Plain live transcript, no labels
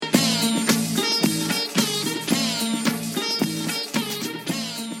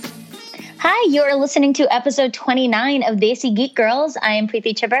Hi, you're listening to episode 29 of Desi Geek Girls. I am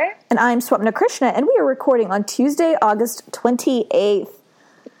Preeti Chibber. And I'm Swapna Krishna, and we are recording on Tuesday, August 28th.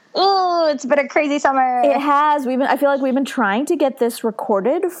 Ooh, it's been a crazy summer. It has. I feel like we've been trying to get this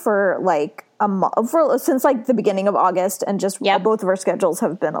recorded for like a month, since like the beginning of August, and just both of our schedules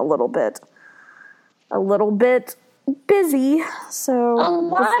have been a little bit busy. So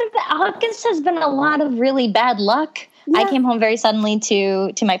August has been a lot of really bad luck. Yeah. I came home very suddenly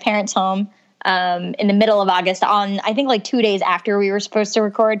to my parents' home in the middle of August on, I think, like 2 days after we were supposed to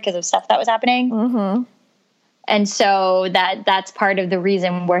record because of stuff that was happening. Mm-hmm. And so that's part of the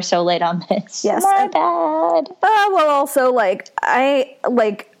reason we're so late on this. Yes. My bad. Well, also, I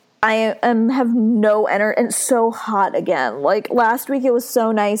have no energy, and it's so hot again. Like, last week it was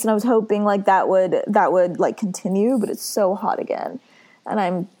so nice, and I was hoping, like, that would, like, continue, but it's so hot again. And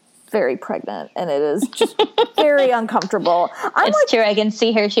I'm very pregnant, and it is just very uncomfortable. It's true. I can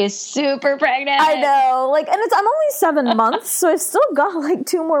see her. She's super pregnant. I know. Like, and I'm only 7 months, so I've still got like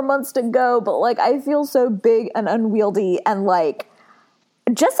 2 more months to go. But like, I feel so big and unwieldy, and like,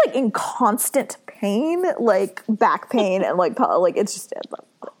 just like in constant pain, like back pain, and like it's just.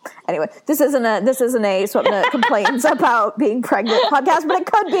 Anyway, this isn't a Swapna complains about being pregnant podcast, but it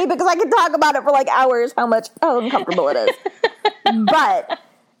could be, because I could talk about it for like hours. How uncomfortable it is, but.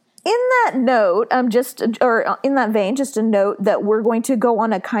 In that note, in that vein, just a note that we're going to go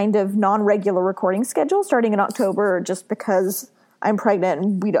on a kind of non-regular recording schedule starting in October, just because I'm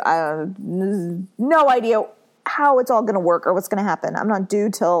pregnant and I have no idea how it's all going to work or what's going to happen. I'm not due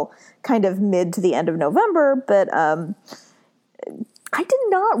till kind of mid to the end of November, but I did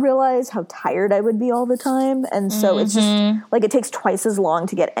not realize how tired I would be all the time, and so it's just like it takes twice as long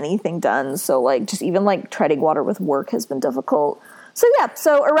to get anything done. So like just even like treading water with work has been difficult.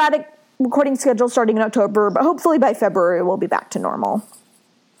 So erratic recording schedule starting in October, but hopefully by February we'll be back to normal.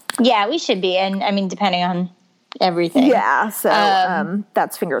 Yeah, we should be. And I mean, depending on everything. Yeah, so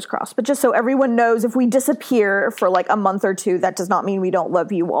that's fingers crossed. But just so everyone knows, if we disappear for like a month or two, that does not mean we don't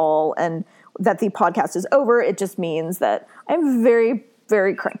love you all and that the podcast is over. It just means that I'm very,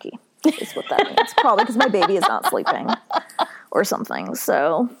 very cranky, is what that means. Probably because my baby is not sleeping or something.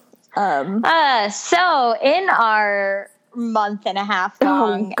 So, so in our month and a half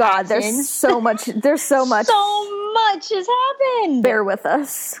long there's so much so much has happened. Bear with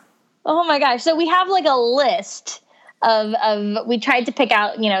us. Oh my gosh. So we have like a list of we tried to pick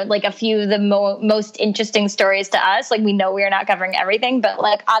out, like a few of the most interesting stories to us. Like, we know we are not covering everything, but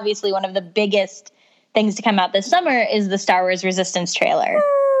like obviously one of the biggest things to come out this summer is the Star Wars Resistance trailer.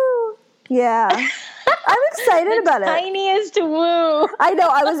 Yeah. I'm excited about it. Tiniest woo. I know.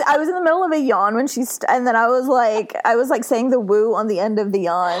 I was in the middle of a yawn when and then I was like saying the woo on the end of the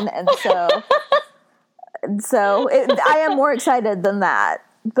yawn, and so I am more excited than that.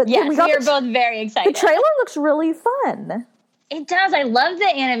 But yes, we are both very excited. The trailer looks really fun. It does. I love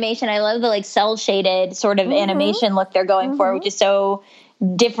the animation. I love the like cell shaded sort of animation look they're going for, which is so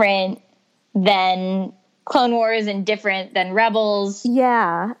different than Clone Wars and different than Rebels.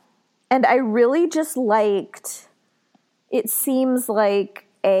 Yeah. And I really just liked, it seems like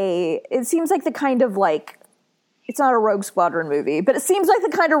the kind of like, it's not a Rogue Squadron movie, but it seems like the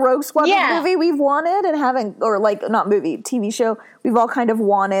kind of Rogue Squadron movie we've wanted and haven't, or like, not movie, TV show, we've all kind of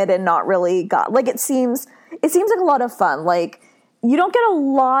wanted and not really got. Like, it seems like a lot of fun. Like, you don't get a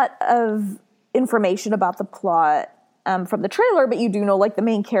lot of information about the plot from the trailer, but you do know, like, the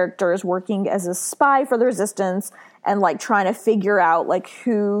main character is working as a spy for the Resistance and, like, trying to figure out, like,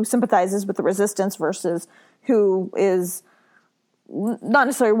 who sympathizes with the Resistance versus who is not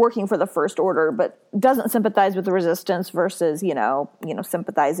necessarily working for the First Order, but doesn't sympathize with the Resistance versus,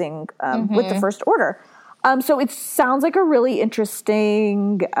 sympathizing with the First Order. So it sounds like a really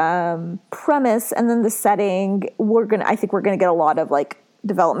interesting premise, and then the setting, I think we're gonna get a lot of, like,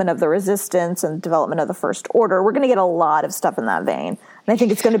 development of the Resistance and development of the First Order. We're going to get a lot of stuff in that vein. And I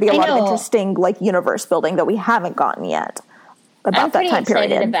think it's going to be a lot of interesting, like, universe building that we haven't gotten yet about that time period. I'm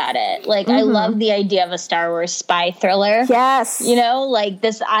pretty excited about it. Like, I love the idea of a Star Wars spy thriller. Yes.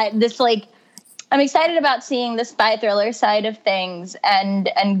 Like I'm excited about seeing the spy thriller side of things and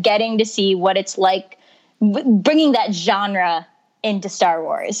getting to see what it's like bringing that genre into Star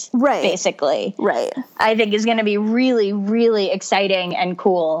Wars, right? Basically, right. I think is going to be really, really exciting and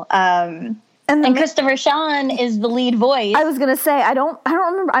cool. And Christopher Sean is the lead voice. I was going to say I don't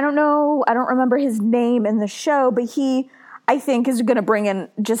remember his name in the show, but I think is going to bring in,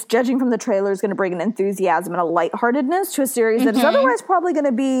 just judging from the trailer, is going to bring an enthusiasm and a lightheartedness to a series that is otherwise probably going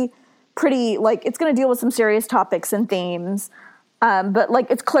to be pretty, like, it's going to deal with some serious topics and themes. But like,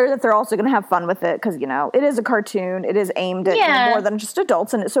 it's clear that they're also going to have fun with it because, you know, it is a cartoon. It is aimed at more than just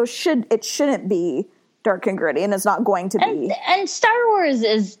adults, and so it shouldn't be dark and gritty, and it's not going to be. And Star Wars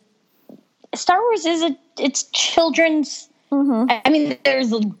is it's children's. Mm-hmm. I mean, there's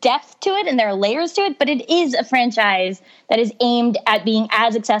depth to it and there are layers to it, but it is a franchise that is aimed at being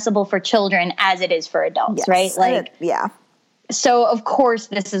as accessible for children as it is for adults, right? Like, yeah. So, of course,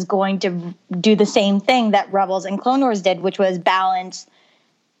 this is going to do the same thing that Rebels and Clone Wars did, which was balance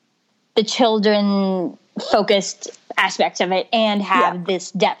the children-focused aspects of it and have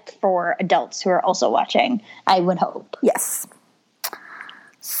this depth for adults who are also watching, I would hope. Yes.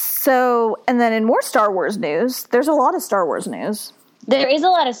 So, and then in more Star Wars news, there's a lot of Star Wars news. There was a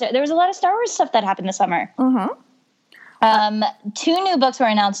lot of Star Wars stuff that happened this summer. Mm-hmm. 2 new books were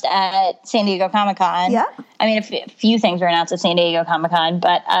announced at San Diego Comic-Con. Yeah. I mean, a few things were announced at San Diego Comic-Con,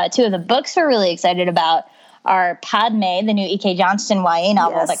 but 2 of the books we're really excited about are Padme, the new E.K. Johnston YA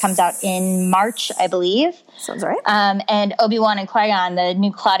novel that comes out in March, I believe. Sounds right. And Obi-Wan and Qui-Gon, the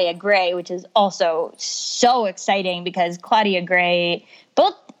new Claudia Gray, which is also so exciting because Claudia Gray,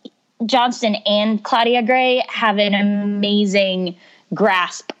 both Johnston and Claudia Gray have an amazing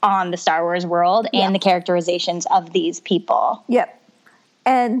grasp on the Star Wars world and the characterizations of these people. Yep.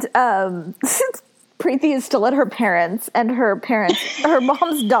 And Preeti is still at her parents', and her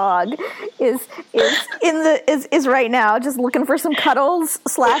mom's dog is right now just looking for some cuddles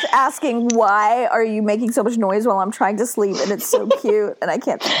 / asking, why are you making so much noise while I'm trying to sleep? And it's so cute, and I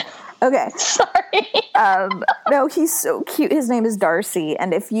can't. Okay. Sorry. No, he's so cute. His name is Darcy.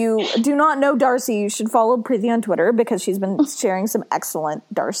 And if you do not know Darcy, you should follow Preeti on Twitter because she's been sharing some excellent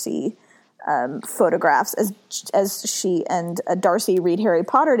Darcy photographs as she and Darcy read Harry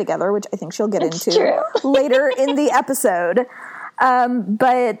Potter together, which I think she'll get into later in the episode.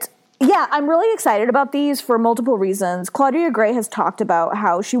 But yeah, I'm really excited about these for multiple reasons. Claudia Gray has talked about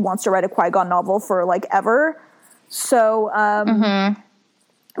how she wants to write a Qui-Gon novel for like ever. So,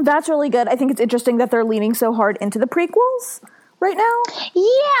 that's really good. I think it's interesting that they're leaning so hard into the prequels right now.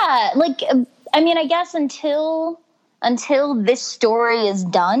 Yeah, like, I mean, I guess until this story is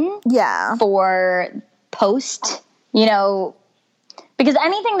done for post, you know, because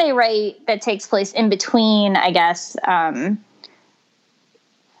anything they write that takes place in between, I guess,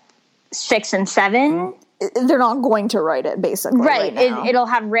 6 and 7, they're not going to write it, basically. Right. It'll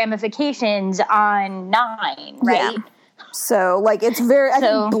have ramifications on 9, right? Yeah. So, like, it's very, I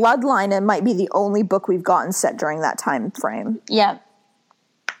think Bloodline, it might be the only book we've gotten set during that time frame. Yeah.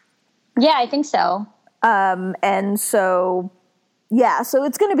 Yeah, I think so. And so, yeah, so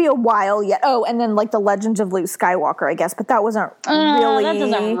it's going to be a while yet. Oh, and then, like, the Legends of Luke Skywalker, I guess, but that wasn't really. That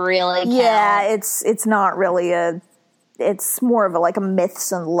doesn't really count. Yeah, it's not really it's more of a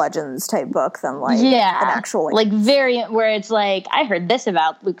myths and legends type book than an actual very where it's like, I heard this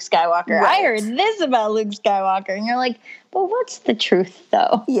about Luke Skywalker. Right. I heard this about Luke Skywalker, and you're like, well, what's the truth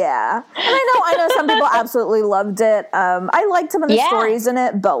though? Yeah, and I know some people absolutely loved it. I liked some of the stories in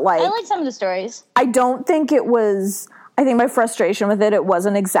it, but I liked some of the stories. I don't think it was. I think my frustration with it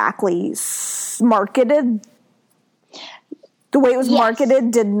wasn't exactly marketed. The way it was marketed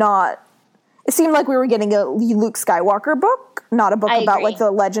did not. It seemed like we were getting a Luke Skywalker book, not a book about the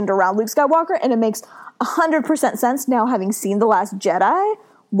legend around Luke Skywalker, and it makes 100% sense now, having seen The Last Jedi,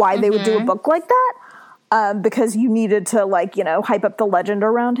 why they would do a book like that, because you needed to hype up the legend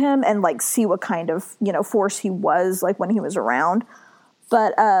around him and see what kind of force he was when he was around.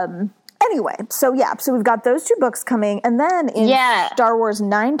 But anyway, so we've got those 2 books coming, and then in Star Wars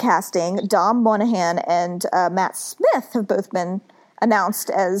 9 casting, Dom Monahan and Matt Smith have both been announced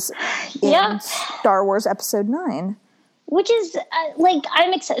as in Star Wars Episode 9. Which is,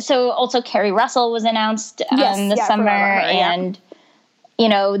 I'm excited. So also Kerry Russell was announced this summer. And,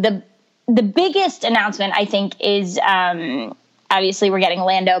 the biggest announcement, I think, is obviously we're getting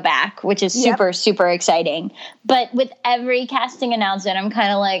Lando back, which is super, super exciting. But with every casting announcement, I'm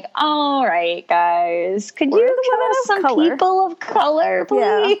kind of like, all right, guys, could you give us some people of color,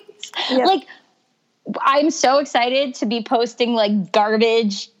 please? Yeah. I'm so excited to be posting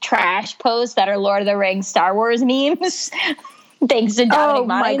garbage trash posts that are Lord of the Rings Star Wars memes. Thanks to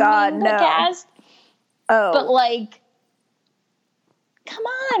Dominic cast. Oh. But come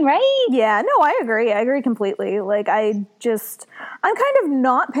on, right? Yeah, no, I agree. I agree completely. I'm kind of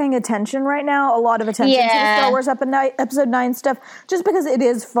not paying attention right now, a lot of attention to the Star Wars Episode 9 stuff, just because it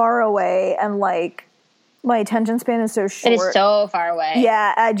is far away and My attention span is so short. It is so far away.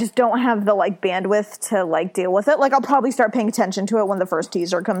 Yeah, I just don't have the, like, bandwidth to, like, deal with it. Like, I'll probably start paying attention to it when the first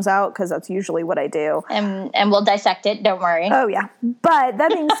teaser comes out, because that's usually what I do. And we'll dissect it, don't worry. Oh, yeah. But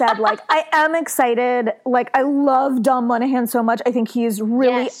that being said, like, I am excited. Like, I love Don Monahan so much. I think he's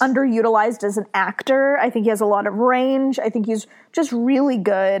really underutilized as an actor. I think he has a lot of range. I think he's just really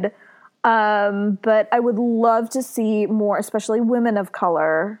good. But I would love to see more, especially women of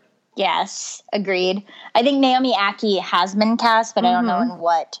color. Yes, agreed. I think Naomi Ackie has been cast, but I don't know in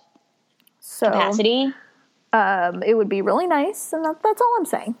what capacity. It would be really nice, and that's all I'm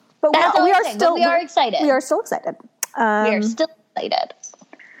saying. But we are still excited. We are still excited. And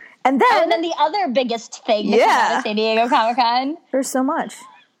then the other biggest thing that came out of San Diego Comic-Con. There's so much.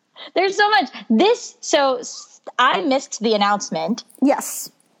 So I missed the announcement.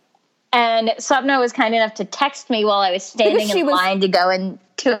 Yes. And Swapna was kind enough to text me while I was standing in line to go into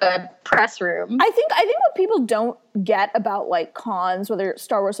a press room. I think what people don't get about, like, cons, whether it's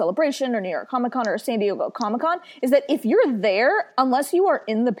Star Wars Celebration or New York Comic Con or San Diego Comic Con, is that if you're there, unless you are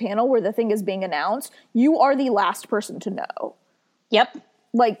in the panel where the thing is being announced, you are the last person to know. Yep.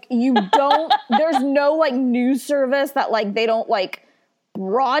 Like, you don't, there's no, like, news service that, like, they don't, like,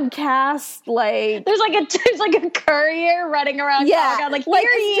 broadcast, like, there's like a courier running around Comic-Con, like,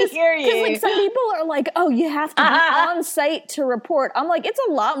 hear you. Because, like, some people are like, oh, you have to be on site to report. I'm like, it's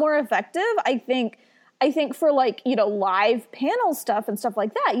a lot more effective, I think for, like, you know, live panel stuff and stuff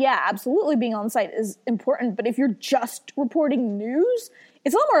like that, yeah, absolutely being on site is important, but if you're just reporting news,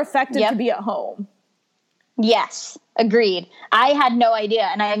 it's a lot more effective to be at home. Yes, agreed. I had no idea,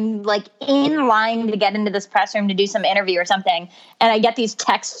 and I'm, like, in line to get into this press room to do some interview or something, and I get these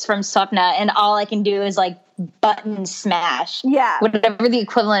texts from Swapna, and all I can do is, like, button smash. Yeah. Whatever the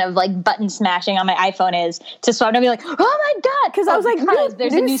equivalent of, like, button smashing on my iPhone is, to Swapna be like, oh my god! Because I was like,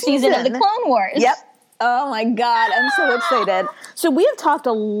 there's a new season of the Clone Wars. Yep. Oh my god, I'm so excited. So we have talked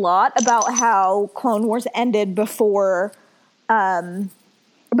a lot about how Clone Wars ended before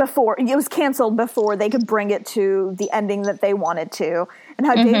it was canceled before they could bring it to the ending that they wanted to, and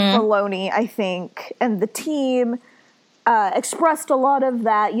how Dave Filoni, I think, and the team expressed a lot of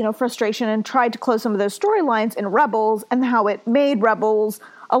that, you know, frustration and tried to close some of those storylines in Rebels, and how it made Rebels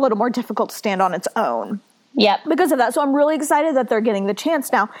a little more difficult to stand on its own. Yep. Because of that. So I'm really excited that they're getting the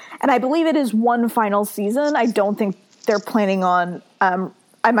chance now. And I believe it is one final season. I don't think they're planning on,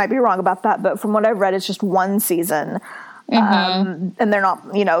 I might be wrong about that, but from what I've read, it's just one season. And they're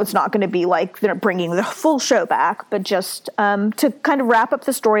not, you know, it's not going to be like they're bringing the full show back, but just to kind of wrap up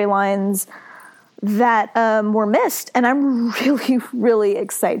the storylines that were missed. And I'm really, really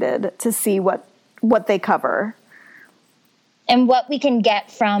excited to see what they cover. And what we can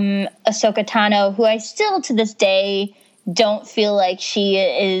get from Ahsoka Tano, who I still to this day don't feel like she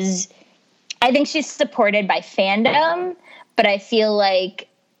is. I think she's supported by fandom, but I feel like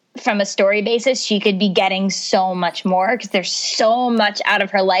from a story basis, she could be getting so much more because there's so much out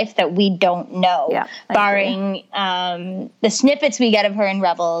of her life that we don't know, barring the snippets we get of her in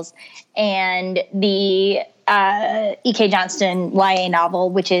Rebels and the E.K. Johnston YA novel,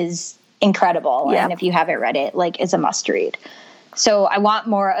 which is incredible. Yeah. And if you haven't read it, like, it's a must read. So I want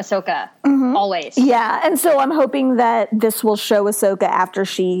more Ahsoka, always. Yeah, and so I'm hoping that this will show Ahsoka after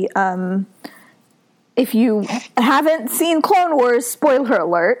she, if you haven't seen Clone Wars, spoiler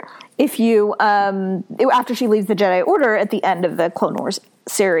alert, after she leaves the Jedi Order at the end of the Clone Wars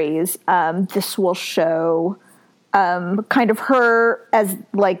series, this will show kind of her as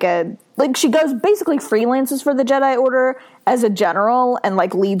she goes basically freelances for the Jedi Order as a general and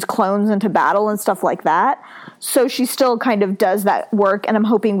like leads clones into battle and stuff like that. So she still kind of does that work, and I'm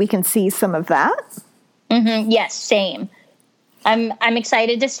hoping we can see some of that. Yes, same. I'm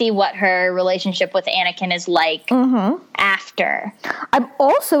excited to see what her relationship with Anakin is like after. I'm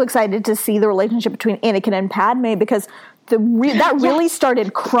also excited to see the relationship between Anakin and Padme, because that really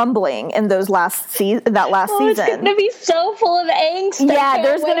started crumbling in those last season. It's going to be so full of angst. Yeah,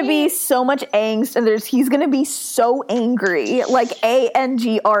 there's going to be so much angst, and he's going to be so angry, like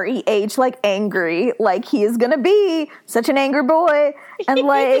ANGREH, like angry, like he is going to be such an angry boy, and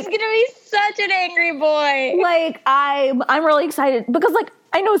like he's going to be such an angry boy. Like I'm really excited because like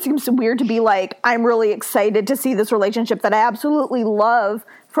I know it seems weird to be like I'm really excited to see this relationship that I absolutely love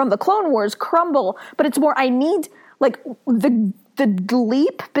from the Clone Wars crumble, but it's more I need. Like, the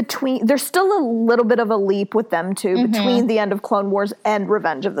leap between... There's still a little bit of a leap with them, too, between the end of Clone Wars and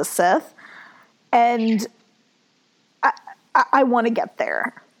Revenge of the Sith. And I want to get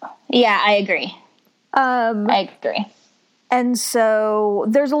there. Yeah, I agree. I agree. And so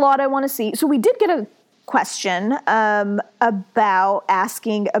there's a lot I want to see. So we did get a question about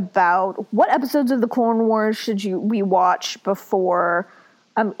asking about what episodes of the Clone Wars should we watch before,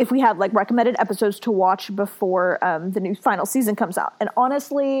 if we had like recommended episodes to watch before the new final season comes out. And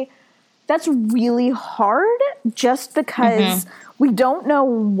honestly, that's really hard just because we don't know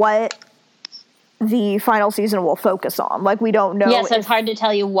what the final season will focus on. Like, we don't know. Yeah, so it's hard to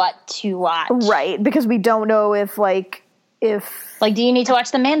tell you what to watch. Right, because we don't know if do you need to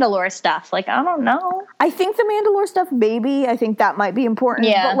watch the Mandalore stuff? Like, I don't know. I think the Mandalore stuff, maybe. I think that might be important.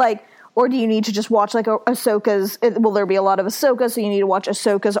 Yeah. But like, or do you need to just watch like Ahsoka's? Will there be a lot of Ahsoka? So you need to watch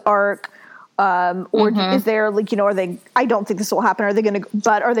Ahsoka's arc. Or is there like, are they? I don't think this will happen. Are they going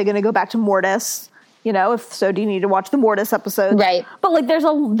to go back to Mortis? If so, do you need to watch the Mortis episodes? Right. But like, there's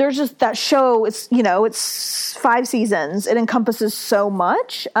just that show. It's it's 5 seasons. It encompasses so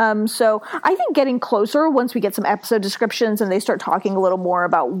much. So I think getting closer once we get some episode descriptions and they start talking a little more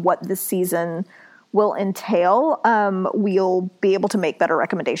about what this season will entail, we'll be able to make better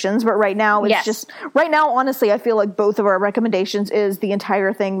recommendations. But right now, honestly, I feel like both of our recommendations is the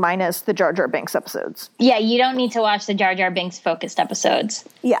entire thing minus the Jar Jar Binks episodes. Yeah, you don't need to watch the Jar Jar Binks focused episodes.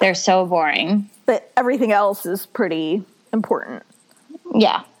 Yeah. They're so boring. But everything else is pretty important.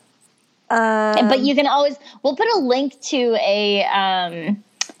 Yeah. But you can we'll put a link to a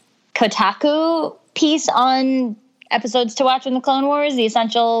Kotaku piece on episodes to watch in the Clone Wars, the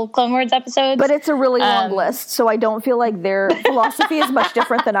essential Clone Wars episodes. But it's a really long list, so I don't feel like their philosophy is much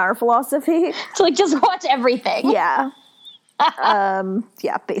different than our philosophy. So like, just watch everything. Yeah.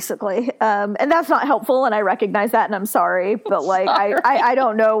 Yeah, basically. And that's not helpful, and I recognize that, and I'm sorry, but like, I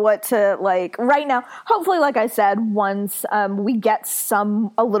don't know what to like right now. Hopefully, like I said, once we get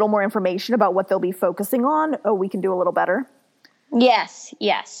a little more information about what they'll be focusing on, we can do a little better. Yes.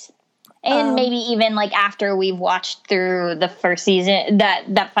 And maybe even like after we've watched through the first season,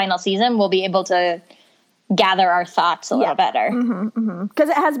 that final season, we'll be able to gather our thoughts a little better. Because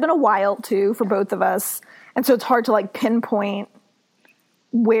it has been a while too for both of us. And so it's hard to like pinpoint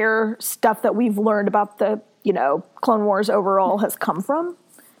where stuff that we've learned about the, Clone Wars overall has come from.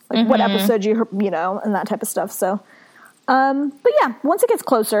 Like what episode and that type of stuff. So, but yeah, once it gets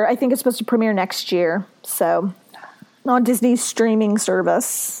closer, I think it's supposed to premiere next year. So on Disney's streaming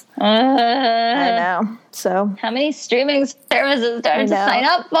service. I know. So how many streaming services do I have to sign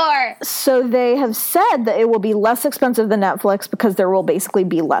up for? So they have said that it will be less expensive than Netflix because there will basically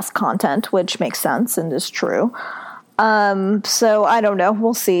be less content, which makes sense and is true. So I don't know.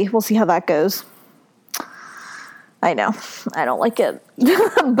 We'll see. We'll see how that goes. I know. I don't like it.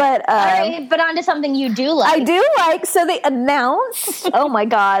 But all right, but on to something you do like. I do like. So they announced, oh my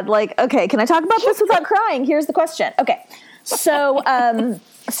God, like, okay, can I talk about this without crying? Here's the question. Okay. So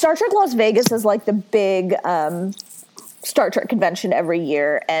Star Trek Las Vegas is like the big Star Trek convention every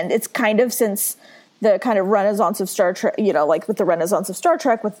year. And it's kind of since the kind of renaissance of Star Trek, like with the renaissance of Star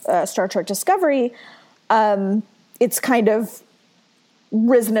Trek, with Star Trek Discovery, it's kind of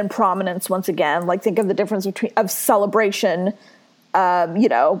risen in prominence once again. Like, think of the difference of celebration,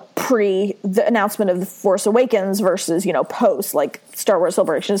 pre the announcement of The Force Awakens versus, post. Like, Star Wars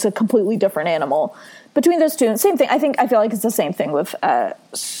Celebration is a completely different animal. Between those two, same thing. I feel like it's the same thing with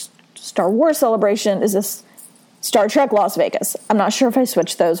Star Wars Celebration. Is this Star Trek Las Vegas? I'm not sure if I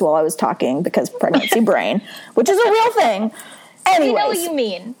switched those while I was talking because pregnancy brain, which is a real thing. Anyways, I know what you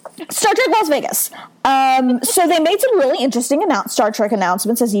mean. Star Trek Las Vegas. So they made some really interesting Star Trek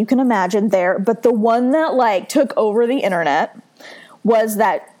announcements, as you can imagine there. But the one that like took over the internet was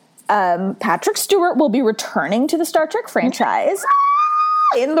that Patrick Stewart will be returning to the Star Trek franchise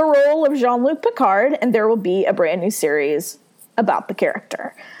in the role of Jean-Luc Picard, and there will be a brand new series about the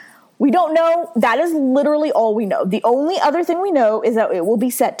character. We don't know. That is literally all we know. The only other thing we know is that it will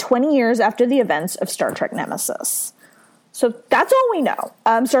be set 20 years after the events of Star Trek Nemesis. So that's all we know.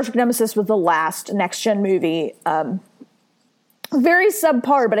 Star Trek Nemesis was the last next-gen movie. Very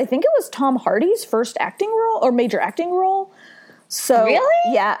subpar, but I think it was Tom Hardy's first acting role, or major acting role. So,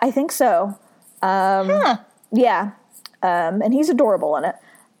 really? Yeah, I think so. Yeah. And he's adorable in it.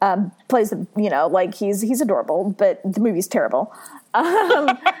 Plays, like he's adorable, but the movie's terrible.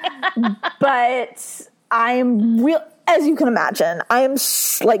 But I'm as you can imagine, I am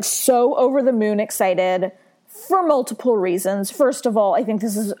like so over the moon excited for multiple reasons. First of all, I think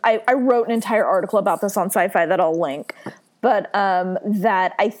I wrote an entire article about this on Sci-Fi that I'll link. But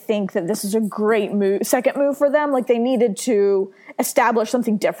that I think that this is a great second move for them. Like, they needed to establish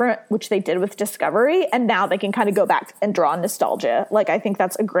something different, which they did with Discovery, and now they can kind of go back and draw nostalgia. Like, I think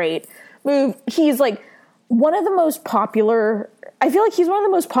that's a great move. He's like, one of the most popular, I feel like he's one of the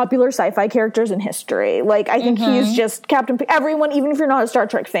most popular sci-fi characters in history. Like, I think he's just everyone, even if you're not a Star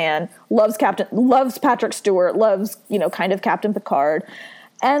Trek fan, loves Patrick Stewart, loves, kind of Captain Picard.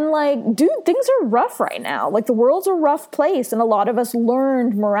 And, like, dude, things are rough right now. Like, the world's a rough place, and a lot of us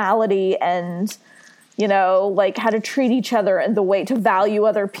learned morality and, like, how to treat each other and the way to value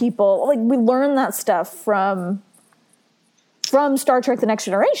other people. Like, we learned that stuff from Star Trek The Next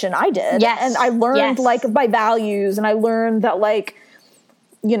Generation. I did. Yes. And I learned, like, my values, and I learned that, like,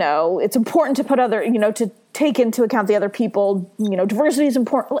 it's important to put to take into account the other people, diversity is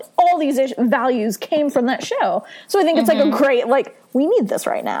important. Like, all these values came from that show. So I think it's like a great, like, we need this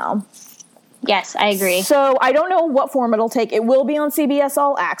right now. Yes, I agree. So I don't know what form it'll take. It will be on CBS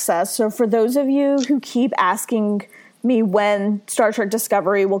All Access. So for those of you who keep asking me when Star Trek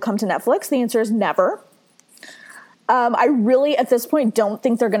Discovery will come to Netflix, the answer is never. I really, at this point, don't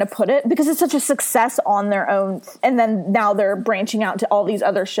think they're going to put it because it's such a success on their own. And then now they're branching out to all these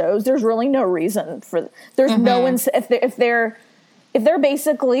other shows. There's really no reason for. There's no one if they're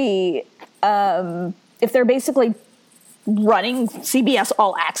basically running CBS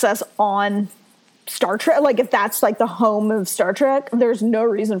All Access on Star Trek. Like, if that's like the home of Star Trek, there's no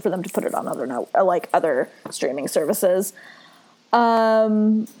reason for them to put it on other streaming services.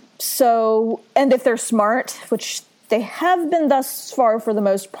 So, and if they're smart, which they have been thus far for the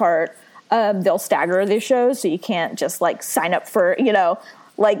most part, they'll stagger these shows, so you can't just like sign up for, they're not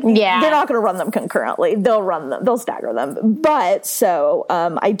going to run them concurrently. They'll stagger them. But so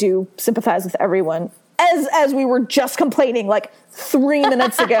I do sympathize with everyone, as we were just complaining like 3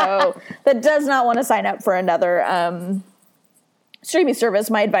 minutes ago, that does not want to sign up for another streaming service.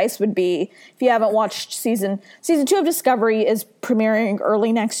 My advice would be, if you haven't watched season 2 of Discovery is premiering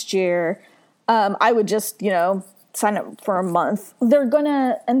early next year, I would just, sign up for a month. They're going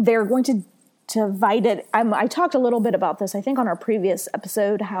to divide it. I talked a little bit about this, I think, on our previous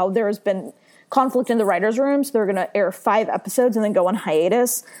episode, how there's been conflict in the writers' room. So they're going to air 5 episodes and then go on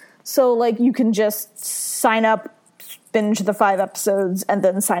hiatus. So, like, you can just sign up, binge the 5 episodes, and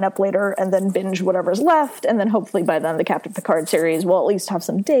then sign up later, and then binge whatever's left, and then hopefully by then the Captain Picard series will at least have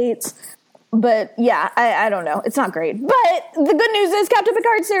some dates. But yeah, I don't know. It's not great. But the good news is Captain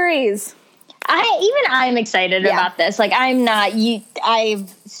Picard series. I'm excited about this. Like, I've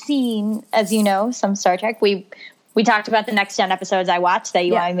seen, as you know, some Star Trek. We talked about the Next Gen episodes I watched that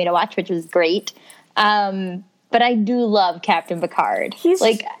you wanted me to watch, which was great. But I do love Captain Picard. He's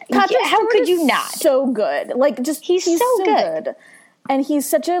like, how could you not? So good. Like, just he's so good. And he's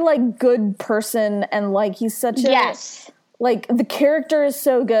such a like good person, and like he's such a like the character is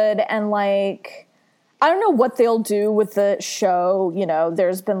so good, and like I don't know what they'll do with the show.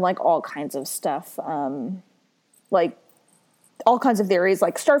 There's been like all kinds of stuff, like all kinds of theories,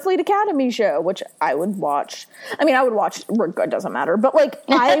 like Starfleet Academy show, which I would watch. I mean, I would watch. It doesn't matter, but like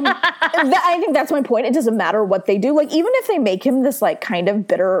I think that's my point. It doesn't matter what they do. Like, even if they make him this like kind of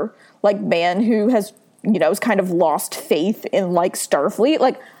bitter like man who has has kind of lost faith in like Starfleet,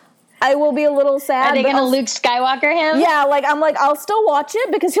 like I will be a little sad. Are they going to Luke Skywalker him? Yeah, like I'm like I'll still watch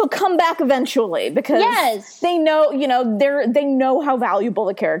it because he'll come back eventually, because they know, they know how valuable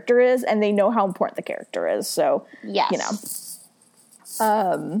the character is, and they know how important the character is. So, yes.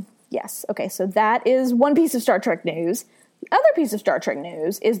 Okay, so that is one piece of Star Trek news. The other piece of Star Trek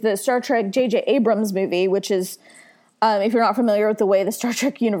news is the Star Trek J.J. Abrams movie, which is, if you're not familiar with the way the Star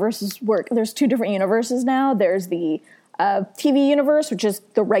Trek universes work, there's 2 different universes now. There's the TV universe, which is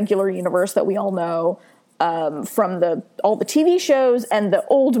the regular universe that we all know from all the TV shows and the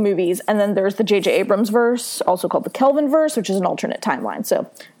old movies. And then there's the J.J. Abrams verse, also called the Kelvin verse, which is an alternate timeline. So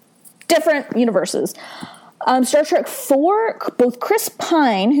different universes. Star Trek 4, both Chris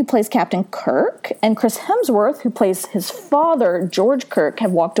Pine, who plays Captain Kirk, and Chris Hemsworth, who plays his father, George Kirk,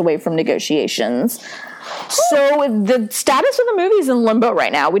 have walked away from negotiations. So the status of the movie is in limbo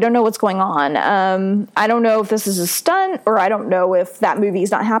right now. We don't know what's going on. I don't know if this is a stunt, or I don't know if that movie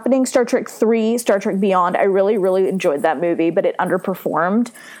is not happening. Star Trek 3, Star Trek Beyond, I really, really enjoyed that movie, but it underperformed.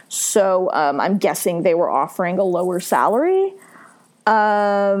 So I'm guessing they were offering a lower salary.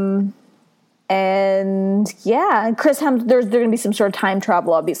 And yeah, there's going to be some sort of time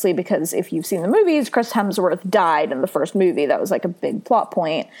travel, obviously, because if you've seen the movies, Chris Hemsworth died in the first movie. That was like a big plot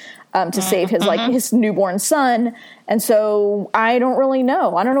point to save his newborn son. And so I don't really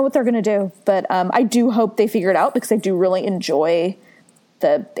know. I don't know what they're going to do, but I do hope they figure it out, because I do really enjoy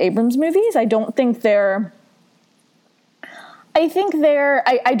the Abrams movies. I don't think they're.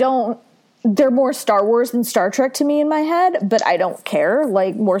 They're more Star Wars than Star Trek to me in my head, but I don't care.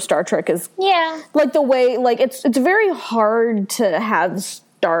 Like, more Star Trek is like the way, like it's very hard to have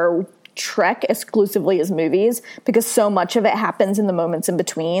Star Trek exclusively as movies because so much of it happens in the moments in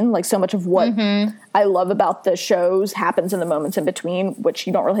between. Like so much of what I love about the shows happens in the moments in between, which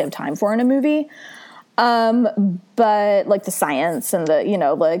you don't really have time for in a movie. But like the science and the,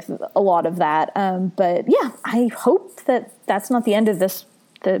 like a lot of that. But yeah, I hope that that's not the end of these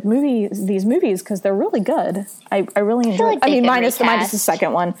movies, because they're really good. I really enjoy. Like minus the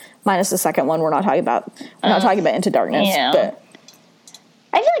second one. We're not talking about Into Darkness. Yeah. But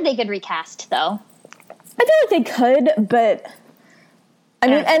I feel like they could recast though. I feel like they could, but I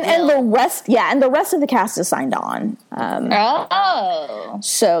mean, and the rest of the cast is signed on.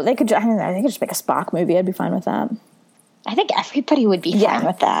 So they could. I think they could just make a Spock movie. I'd be fine with that. I think everybody would be fine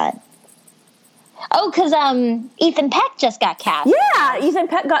with that. Oh, because Ethan Peck just got cast. Yeah, Ethan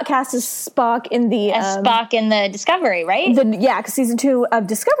Peck got cast as Spock in the Discovery, right? Because season 2 of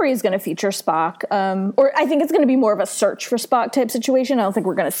Discovery is going to feature Spock. Or I think it's going to be more of a search for Spock type situation. I don't think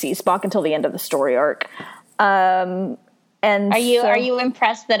we're going to see Spock until the end of the story arc. And are you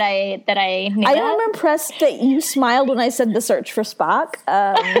impressed that I knew I that? am impressed that you smiled when I said the search for Spock.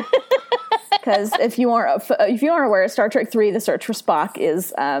 Because if you aren't aware, Star Trek 3: The Search for Spock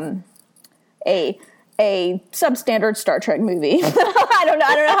is a substandard Star Trek movie. I don't know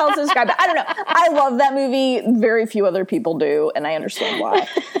how else to describe it. I don't know. I love that movie. Very few other people do, and I understand why.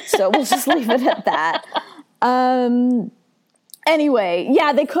 So we'll just leave it at that. Anyway,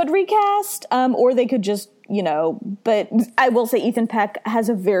 yeah, they could recast, or they could just, but I will say Ethan Peck has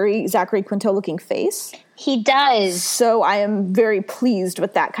a very Zachary Quinto-looking face. He does. So I am very pleased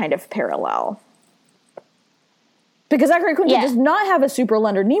with that kind of parallel. Because Zachary Quinto does not have a super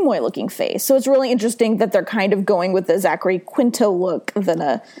Leonard Nimoy-looking face. So it's really interesting that they're kind of going with the Zachary Quinto look than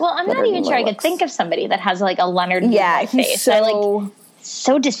a Well, I'm Leonard not even Nimoy sure I looks. could think of somebody that has like a Leonard Nimoy face. So,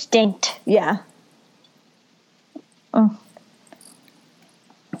 so distinct. Yeah. Oh.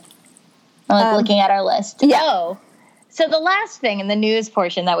 I'm looking at our list. Yeah. Oh. So the last thing in the news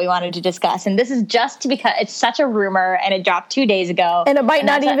portion that we wanted to discuss, and this is just because it's such a rumor and it dropped 2 days ago. And it might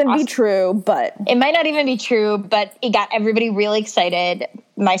not even be true, but... It might not even be true, but it got everybody really excited,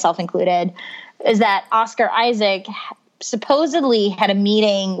 myself included, is that Oscar Isaac supposedly had a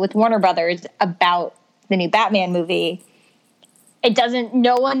meeting with Warner Brothers about the new Batman movie.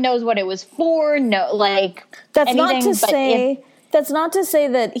 No one knows what it was for, That's not to say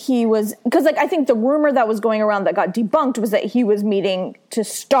that he was, because I think the rumor that was going around that got debunked was that he was meeting to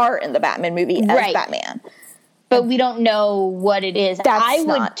star in the Batman movie as Batman. But we don't know what it is. I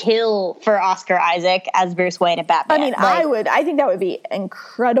would kill for Oscar Isaac as Bruce Wayne in Batman. I mean, I think that would be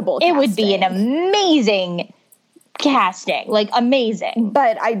incredible casting. It would be an amazing casting, amazing.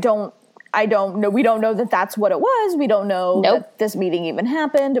 But I don't know. We don't know that that's what it was. We don't know that this meeting even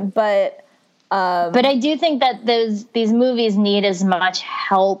happened, but I do think that these movies need as much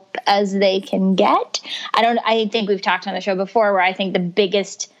help as they can get. I think we've talked on the show before where I think the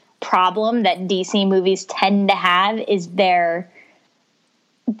biggest problem that DC movies tend to have is they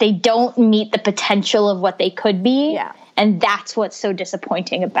don't meet the potential of what they could be. Yeah. And that's what's so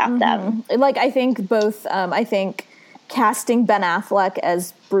disappointing about them. I think casting Ben Affleck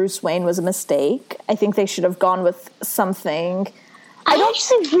as Bruce Wayne was a mistake. I think they should have gone with something. I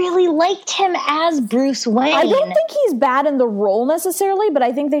actually really liked him as Bruce Wayne. I don't think he's bad in the role necessarily, but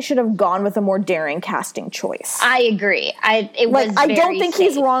I think they should have gone with a more daring casting choice. I agree. I don't think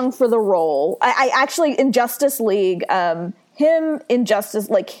he's wrong for the role. I actually, in Justice League, him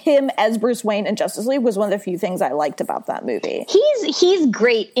as Bruce Wayne in Justice League was one of the few things I liked about that movie. He's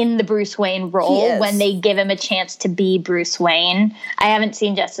great in the Bruce Wayne role when they give him a chance to be Bruce Wayne. I haven't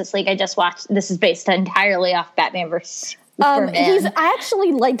seen Justice League. I just watched. This is based entirely off Batman vs. Superman. I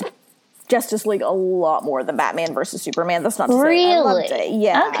actually liked Justice League a lot more than Batman versus Superman. That's not to say I loved it.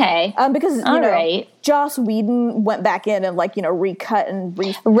 Yeah. Okay. Because Joss Whedon went back in and recut and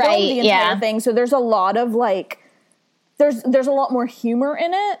refilmed the entire thing. So there's a lot of there's a lot more humor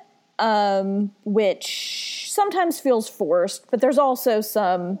in it, which sometimes feels forced. But there's also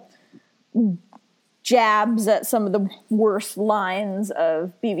some jabs at some of the worst lines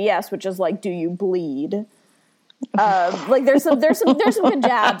of BVS, which is do you bleed? There's some good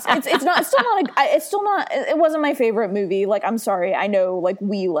jabs. It wasn't my favorite movie. I'm sorry. I know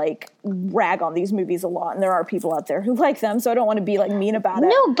we rag on these movies a lot, and there are people out there who like them, so I don't want to be mean about it.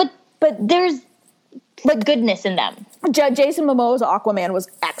 No, but there's goodness in them. Jason Momoa's Aquaman was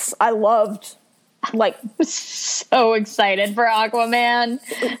I loved. So excited for Aquaman.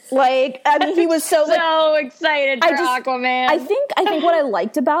 He was so excited for Aquaman. I think what I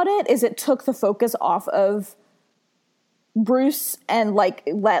liked about it is it took the focus off of Bruce and like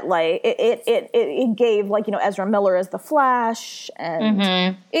it gave like, you know, Ezra Miller as the Flash, and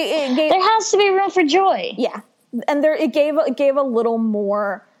it gave, there has to be room for joy. Yeah, and it gave a little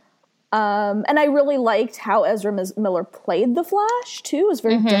more. And I really liked how Ezra Miller played the Flash too. It was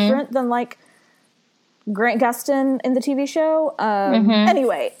very different than like Grant Gustin in the TV show.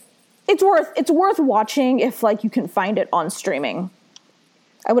 Anyway, it's worth watching if like you can find it on streaming.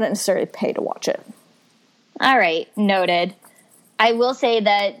 I wouldn't necessarily pay to watch it. All right, noted. I will say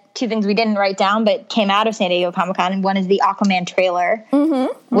that two things we didn't write down but came out of San Diego Comic-Con. One is the Aquaman trailer,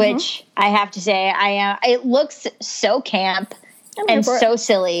 which I have to say it looks so camp and so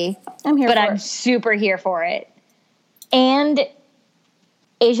silly. I'm super here for it. And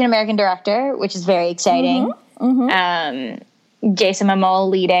Asian American director, which is very exciting. Jason Momoa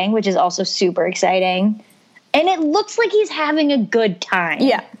leading, which is also super exciting. And it looks like he's having a good time.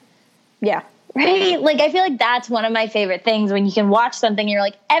 Yeah. Yeah. Right? Like, I feel like that's one of my favorite things when you can watch something and you're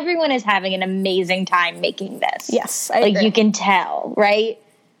like, everyone is having an amazing time making this. Yes, I agree. You can tell, right?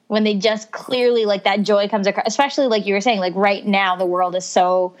 When they just clearly, like, that joy comes across, especially like you were saying, like, right now the world is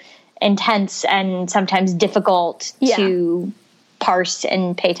so intense and sometimes difficult to parse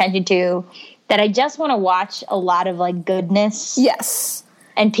and pay attention to, that I just want to watch a lot of like goodness. Yes.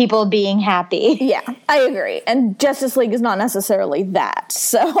 And people being happy. Yeah, I agree. And Justice League is not necessarily that.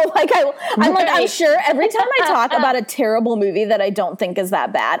 So like I'm sure every time I talk about a terrible movie that I don't think is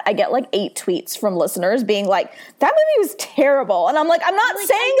that bad, I get like 8 tweets from listeners being like, that movie was terrible. And I'm like, I'm not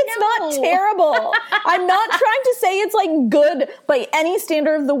saying it's not terrible. I'm not trying to say it's like good by any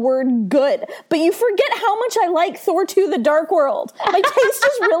standard of the word good. But you forget how much I like Thor 2: The Dark World. My taste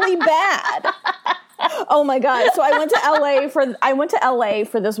is really bad. Oh my God. So I went to LA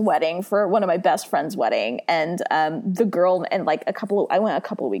for this wedding, for one of my best friend's wedding. And, the girl, and like I went a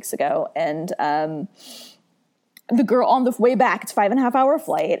couple of weeks ago, and, the girl on the way back, it's 5.5 hour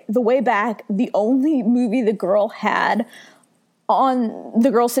flight. The way back, the only movie the girl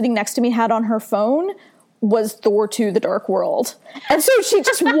sitting next to me had on her phone was Thor 2: The Dark World. And so she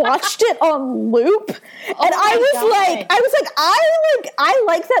just watched it on loop. And I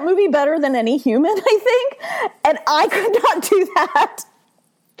like that movie better than any human, I think. And I could not do that.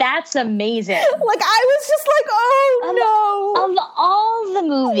 That's amazing. Like, I was just like, oh, no. Of all the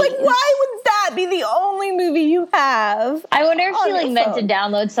movies. Like, why would that be the only movie you have? I wonder if she, like, meant to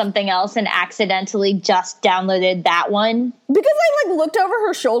download something else and accidentally just downloaded that one. Because I, like, looked over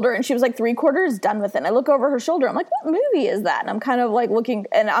her shoulder, and she was, like, 3/4 done with it. And I look over her shoulder, I'm like, what movie is that? And I'm kind of, like, looking,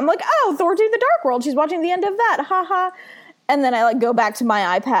 and I'm like, oh, Thor 2: The Dark World. She's watching the end of that. Ha ha. And then I, like, go back to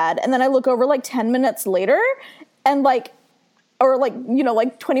my iPad, and then I look over, like, 10 minutes later, and, like, or like, you know,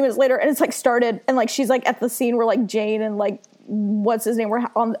 like 20 minutes later, and it's like started, and like she's like at the scene where like Jane and like what's his name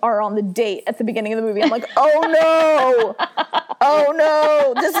are on the date at the beginning of the movie. I'm like, oh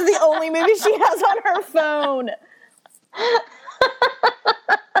no, this is the only movie she has on her phone.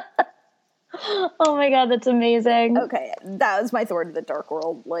 Oh my God, that's amazing. Okay, that was my Thor to the Dark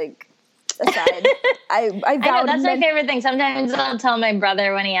World, like, aside. I know, that's my favorite thing. Sometimes I'll tell my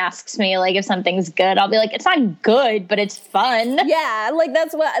brother when he asks me, like, if something's good, I'll be like, it's not good, but it's fun. Yeah, like,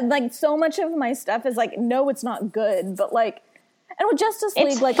 that's what, like, so much of my stuff is like, no, it's not good, but like, and with Justice League,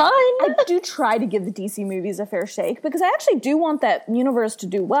 it's like, fun. I do try to give the DC movies a fair shake, because I actually do want that universe to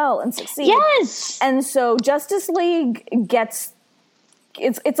do well and succeed. Yes! And so Justice League gets,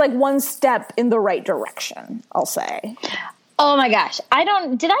 it's like one step in the right direction, I'll say. Oh my gosh.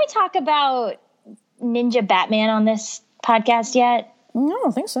 Did I talk about Ninja Batman on this podcast yet? No, I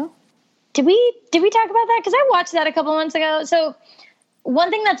don't think so. Did we talk about that? Because I watched that a couple months ago. So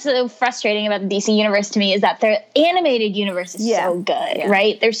one thing that's so frustrating about the DC universe to me is that their animated universe is so good,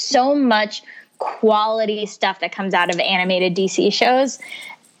 right? There's so much quality stuff that comes out of animated DC shows.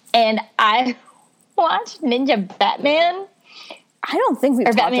 And I watched Ninja Batman. I don't think we've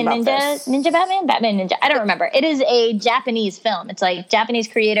talked Batman about Ninja, this. Ninja Batman? Batman Ninja. I don't remember. It is a Japanese film. It's like Japanese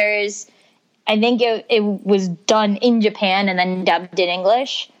creators. I think it was done in Japan and then dubbed in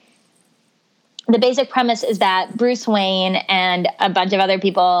English. The basic premise is that Bruce Wayne and a bunch of other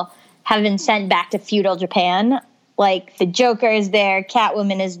people have been sent back to feudal Japan. Like, the Joker is there,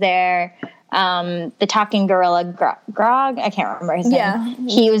 Catwoman is there, the talking gorilla Grog, I can't remember his name.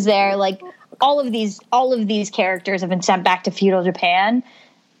 He was there, like, all of these characters have been sent back to feudal Japan,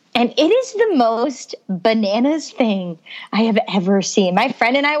 and it is the most bananas thing I have ever seen. My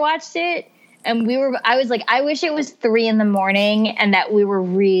friend and I watched it, and I was like, I wish it was 3 a.m. and that we were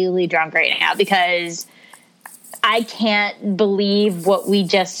really drunk right now, because I can't believe what we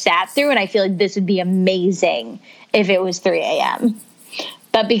just sat through, and I feel like this would be amazing if it was 3 a.m.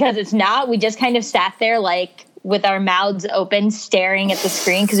 But because it's not, we just kind of sat there like with our mouths open, staring at the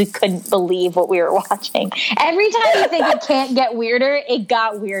screen because we couldn't believe what we were watching. Every time you think it can't get weirder, it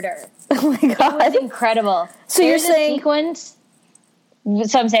got weirder. Oh my God. It was incredible. So There's you're saying... a sequence...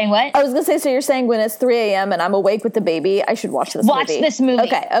 So I'm saying what? I was going to say, so you're saying when it's 3 a.m. and I'm awake with the baby, I should watch this movie. Watch this movie.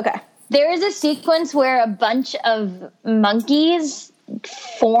 Okay. There is a sequence where a bunch of monkeys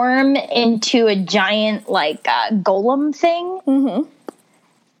form into a giant, like, golem thing. Mm-hmm.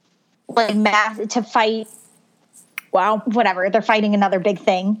 Like, to fight... Wow. Whatever. They're fighting another big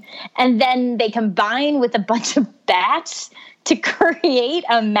thing. And then they combine with a bunch of bats to create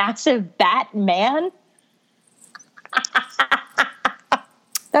a massive bat man.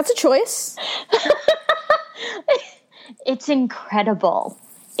 That's a choice. It's incredible.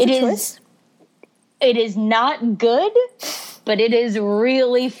 It is not good, but it is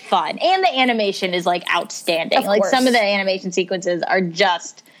really fun. And the animation is like outstanding. Like some of the animation sequences are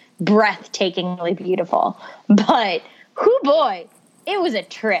just breathtakingly beautiful. But whoo boy, it was a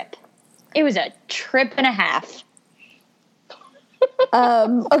trip. It was a trip and a half.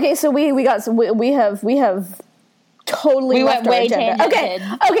 Okay, so we have totally left our agenda.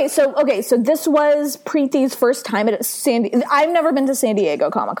 Okay, so this was Preeti's first time at I've never been to San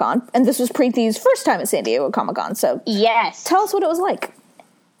Diego Comic-Con, and this was Preeti's first time at San Diego Comic-Con. So yes, tell us what it was like.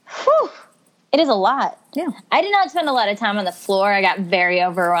 Whew. It is a lot. Yeah, I did not spend a lot of time on the floor. I got very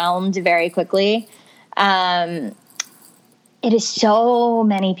overwhelmed very quickly. It is so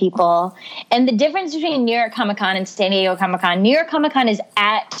many people, and the difference between New York Comic-Con and San Diego Comic-Con. New York Comic-Con is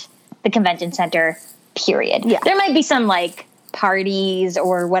at the convention center. Period. Yeah. There might be some like parties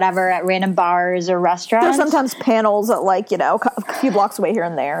or whatever at random bars or restaurants. There's sometimes panels at like, a few blocks away here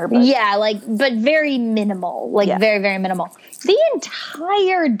and there. But. Yeah, but very minimal. Very, very minimal. The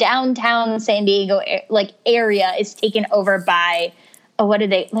entire downtown San Diego area is taken over by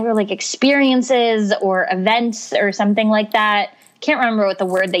they were like experiences or events or something like that. Can't remember what the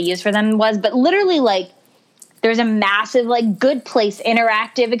word they used for them was, but literally there's a massive, Good Place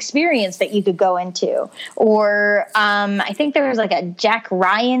interactive experience that you could go into. Or I think there was, a Jack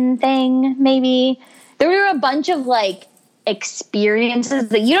Ryan thing, maybe. There were a bunch of, experiences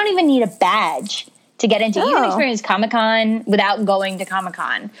that you don't even need a badge to get into. You can experience Comic-Con without going to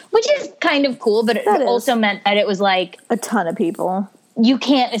Comic-Con, which is kind of cool, but it also meant that it was, a ton of people. You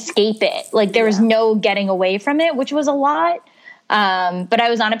can't escape it. There was no getting away from it, which was a lot. But I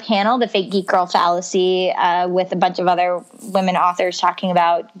was on a panel, the Fake Geek Girl Fallacy, with a bunch of other women authors talking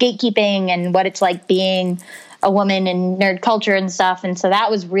about gatekeeping and what it's like being a woman in nerd culture and stuff. And so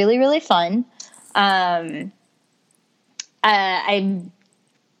that was really, really fun. I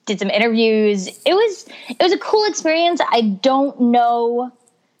did some interviews. It was a cool experience. I don't know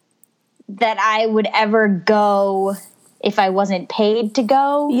that I would ever go if I wasn't paid to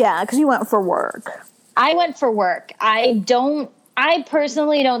go. Yeah, because you went for work. I went for work. I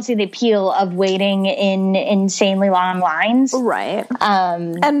personally don't see the appeal of waiting in insanely long lines. Right.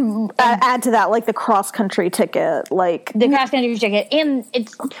 And add to that, the cross-country ticket. The cross-country ticket. And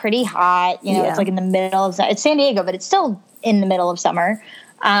it's pretty hot. It's in the middle of... It's San Diego, but it's still in the middle of summer.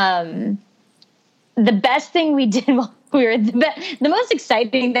 The best thing we did while we were... The most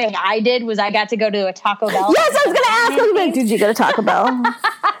exciting thing I did was I got to go to a Taco Bell. Yes, I was going to ask. Did you go to Taco Bell?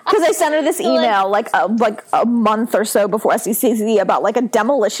 Because I sent her this email a month or so before SECC about a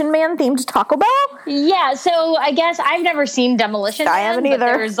Demolition Man themed Taco Bell. Yeah, so I guess I've never seen Demolition Man. I haven't either.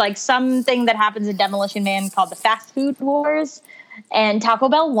 There's something that happens in Demolition Man called the Fast Food Wars, and Taco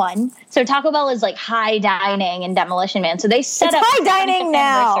Bell won. So Taco Bell is high dining in Demolition Man. So they set up high dining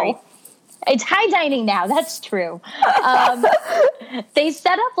now. It's high dining now. That's true. They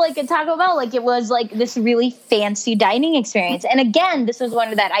set up a Taco Bell it was this really fancy dining experience. And again, this was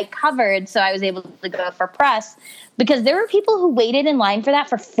one that I covered, so I was able to go for press because there were people who waited in line for that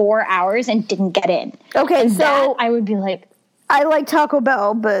for 4 hours and didn't get in. Okay, and so I would be I like Taco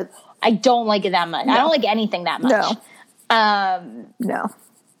Bell, but I don't like it that much. No. I don't like anything that much. No.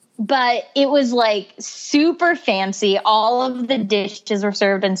 But it was super fancy. All of the dishes were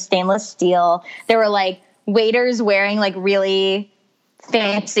served in stainless steel. There were waiters wearing really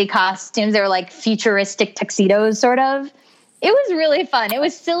fancy costumes. They were futuristic tuxedos, sort of. It was really fun. It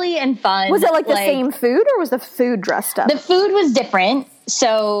was silly and fun. Was it the same food, or was the food dressed up? The food was different.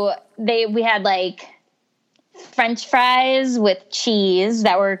 So we had French fries with cheese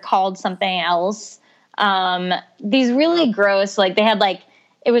that were called something else. These really gross, they had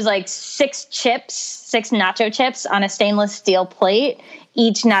it was 6 nacho chips on a stainless steel plate.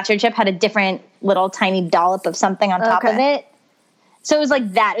 Each nacho chip had a different little tiny dollop of something on top of it. So it was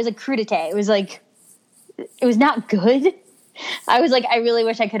that. It was crudité. It was it was not good. I was like, I really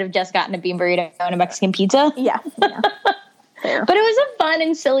wish I could have just gotten a bean burrito and a Mexican pizza. Yeah. But it was a fun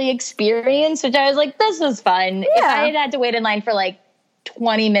and silly experience, which I was like, this was fun. If I had to wait in line for like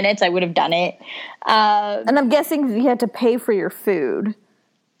 20 minutes, I would have done it. And I'm guessing you had to pay for your food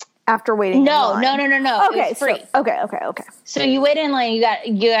after waiting in line. No. Okay, it was free. So, okay. So you wait in line, you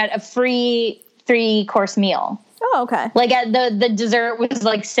got a free 3-course meal. Oh, okay. Like the dessert was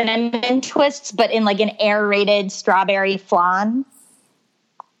like cinnamon twists, but in like an aerated strawberry flan.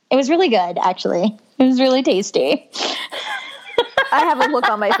 It was really good, actually. It was really tasty. I have a look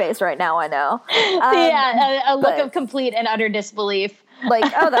on my face right now, I know. A look of complete and utter disbelief.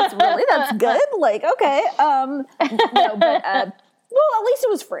 Like, oh, that's good. Like, okay. No, but, well, at least it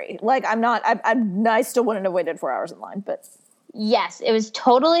was free. Like, I still wouldn't have waited 4 hours in line, but. Yes, it was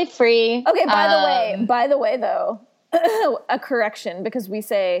totally free. Okay, by the way, though, a correction, because we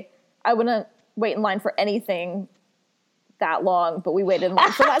say I wouldn't wait in line for anything that long, but we waited in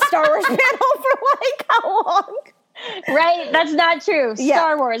line for that Star Wars panel for like how long? Right, that's not true. Yeah.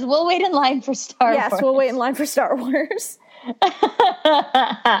 Star Wars. We'll wait in line for Star Wars. Yes, we'll wait in line for Star Wars. But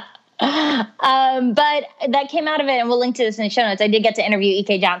that came out of it, and we'll link to this in the show notes. I did get to interview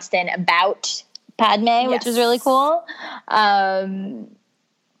E.K. Johnston about Padme, which was really cool. I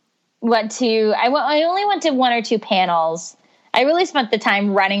only went to 1 or 2 panels. I really spent the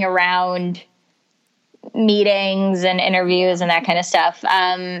time running around meetings and interviews and that kind of stuff.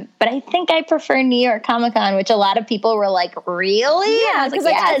 But I think I prefer New York Comic Con, which a lot of people were like, really? Yeah,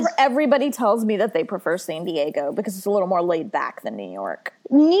 because everybody tells me that they prefer San Diego because it's a little more laid back than New York.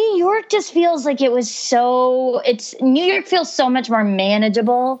 New York just feels like New York feels so much more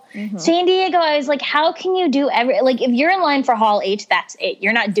manageable. Mm-hmm. San Diego, I was like, how can you do if you're in line for Hall H, that's it.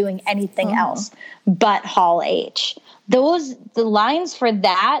 You're not doing anything else but Hall H. The lines for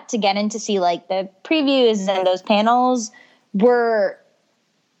that to get in to see like the previews and those panels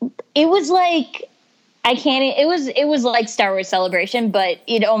it was like Star Wars Celebration, but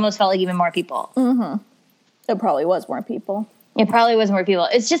it almost felt like even more people. Mm-hmm. It probably was more people.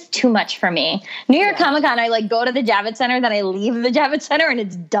 It's just too much for me. New York Comic Con, I like go to the Javits Center, then I leave the Javits Center, and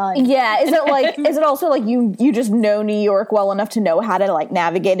it's done. Yeah, is it also like you just know New York well enough to know how to like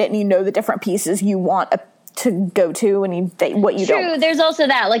navigate it, and you know the different pieces you want to go to, and what you don't. True, there's also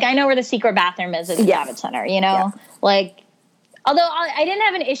that. Like I know where the secret bathroom is at the Javits Center. You know, like. Although I didn't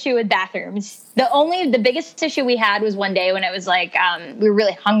have an issue with bathrooms. The biggest issue we had was one day when it was like we were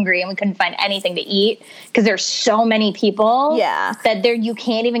really hungry and we couldn't find anything to eat because there's so many people that you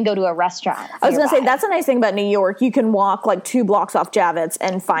can't even go to a restaurant. I was going to say, that's a nice thing about New York. You can walk like 2 blocks off Javits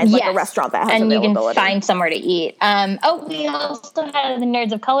and find like a restaurant that has availability. And you can find somewhere to eat. We also had the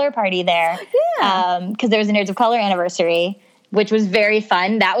Nerds of Color party there. Yeah. Because there was a Nerds of Color anniversary, which was very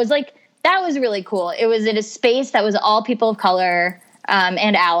fun. That was really cool. It was in a space that was all people of color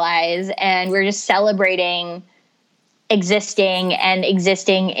and allies, and we're just celebrating existing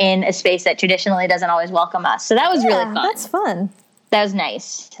in a space that traditionally doesn't always welcome us. So that was really fun. That's fun. That was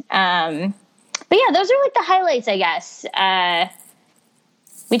nice. But yeah, those are like the highlights, I guess.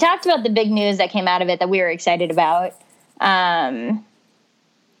 We talked about the big news that came out of it that we were excited about.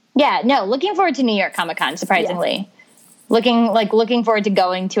 Looking forward to New York Comic Con, surprisingly. Yeah. Looking forward to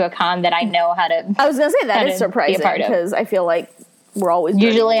going to a con that I know how to. I was going to say that is surprising because I feel like we're always.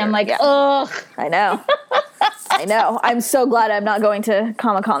 Usually I'm like, ugh. I know. I'm so glad I'm not going to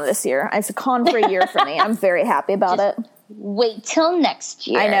Comic-Con this year. It's a con-free year for me. I'm very happy about it. Wait till next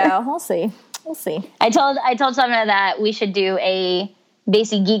year. I know. We'll see. I told Summer that we should do a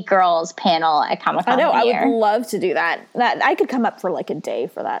Basic Geek Girls panel at Comic-Con. I know. I would love to do that. I could come up for like a day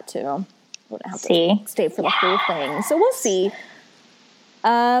for that too. Wouldn't have to stay for the whole thing. So we'll see.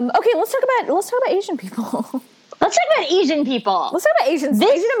 Okay, let's talk about Asian people. Let's talk about Asian people. Let's talk about Asian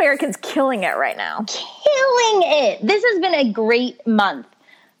Americans killing it right now. Killing it. This has been a great month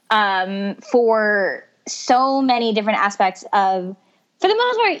for so many different aspects of, for the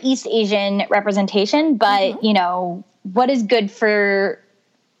most part, East Asian representation. But, what is good for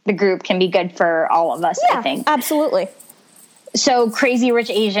the group can be good for all of us, I think. Absolutely. So Crazy Rich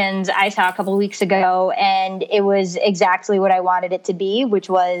Asians I saw a couple of weeks ago, and it was exactly what I wanted it to be, which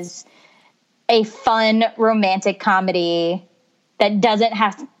was a fun romantic comedy that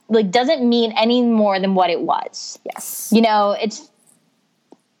doesn't mean any more than what it was. Yes. It's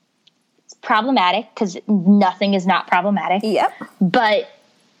problematic because nothing is not problematic. Yep. But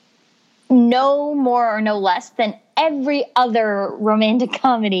no more or no less than every other romantic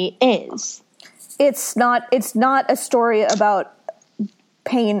comedy is. It's not a story about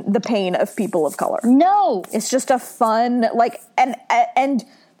the pain of people of color. No. It's just a fun, and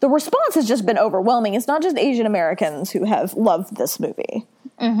the response has just been overwhelming. It's not just Asian Americans who have loved this movie.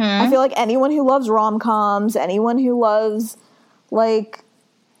 Mm-hmm. I feel like anyone who loves rom-coms, anyone who loves, like,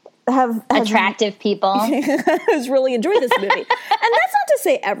 has attractive people has really enjoyed this movie. And that's not to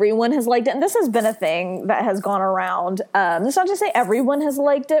say everyone has liked it. And this has been a thing that has gone around. That's not to say everyone has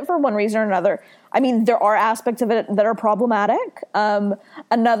liked it for one reason or another. I mean, there are aspects of it that are problematic.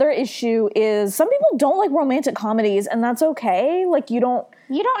 Another issue is some people don't like romantic comedies, and that's okay. Like, you don't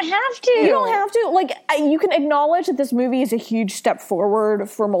have to. You don't have to. Like, you can acknowledge that this movie is a huge step forward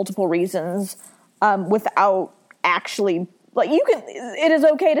for multiple reasons, without actually, like, it is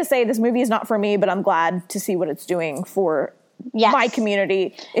okay to say this movie is not for me, but I'm glad to see what it's doing for my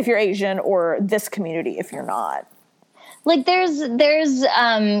community if you're Asian, or this community if you're not. Like, there's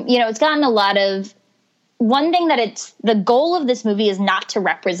it's gotten a lot of, one thing that the goal of this movie is not to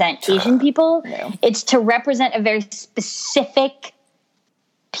represent Asian people. No. It's to represent a very specific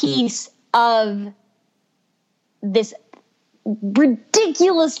piece of this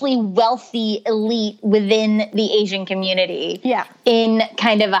ridiculously wealthy elite within the Asian community. Yeah. In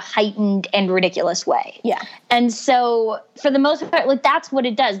kind of a heightened and ridiculous way. Yeah. And so for the most part, like, that's what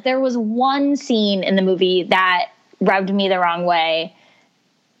it does. There was one scene in the movie that rubbed me the wrong way,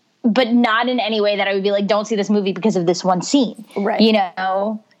 but not in any way that I would be like, don't see this movie because of this one scene. Right. You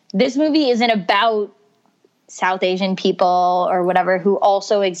know, this movie isn't about South Asian people or whatever who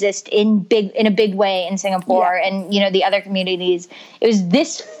also exist in a big way in Singapore and, you know, the other communities. It was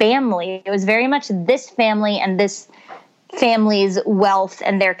this family. It was very much this family and this family's wealth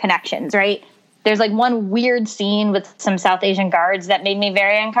and their connections, right? There's like one weird scene with some South Asian guards that made me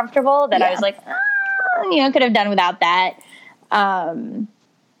very uncomfortable that I was like, could have done without that.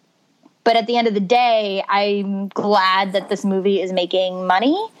 But at the end of the day, I'm glad that this movie is making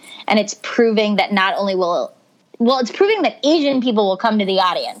money, and it's proving that not only it's proving that Asian people will come to the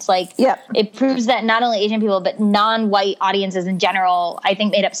audience. Like, it proves that not only Asian people, but non-white audiences in general, I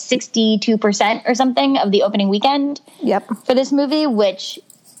think made up 62% or something of the opening weekend for this movie, which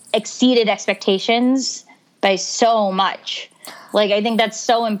exceeded expectations by so much. Like, I think that's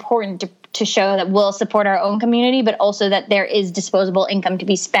so important to show that we'll support our own community, but also that there is disposable income to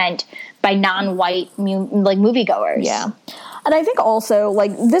be spent by non-white moviegoers. Yeah. And I think also,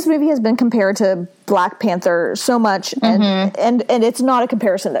 like, this movie has been compared to Black Panther so much, and it's not a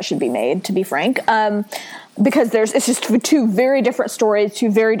comparison that should be made, to be frank, because it's just two very different stories,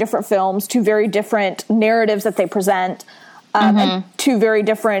 two very different films, two very different narratives that they present, and two very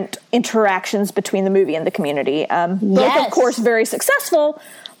different interactions between the movie and the community. Both, of course, very successful,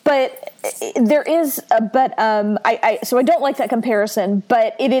 but there is, so I don't like that comparison,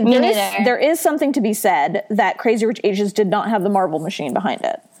 but there is something to be said that Crazy Rich Asians did not have the Marvel machine behind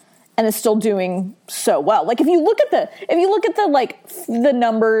it, and is still doing so well. Like, if you look at the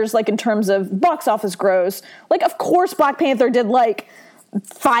numbers, like, in terms of box office gross, like, of course Black Panther did, like,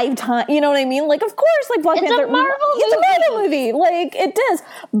 5 times, you know what I mean? Like, of course, like, Black Panther, it's a Marvel movie, like, it does.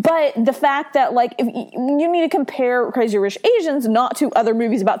 But the fact that, like, if you need to compare Crazy Rich Asians not to other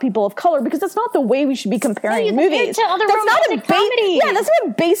movies about people of color, because that's not the way we should be comparing movies. To other romantic comedies. Yeah, that's not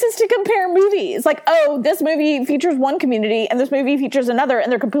a basis to compare movies. Like, oh, this movie features one community and this movie features another, and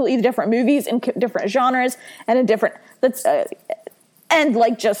they're completely different movies in different genres and in different. And,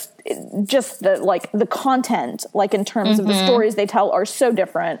 like, just the, like, the content, like, in terms of the stories they tell are so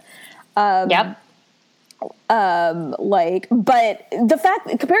different. But the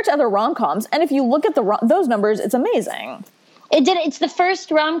fact, compared to other rom-coms, and if you look at those numbers, it's amazing. It's the first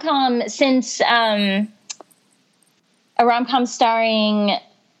rom-com since a rom-com starring,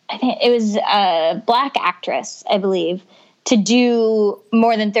 I think it was a Black actress, I believe, to do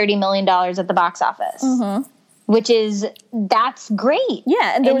more than $30 million at the box office. That's great.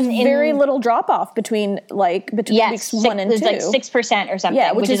 Yeah, and there was very little drop off between weeks 1 and 2. It's like 6% or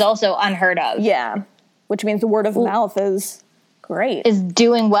something, which is also unheard of. Yeah, which means the word of mouth is great. Is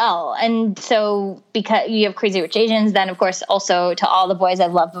doing well. And so, because you have Crazy Rich Asians, then of course also To All the Boys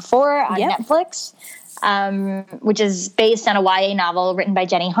I've Loved Before on Netflix, which is based on a YA novel written by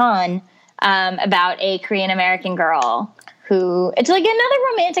Jenny Han about a Korean American girl who, it's like another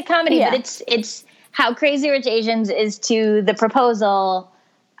romantic comedy, but it's how Crazy Rich Asians is to The Proposal,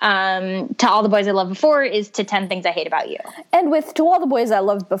 To All the Boys I Loved Before is to 10 Things I Hate About You. And with To All the Boys I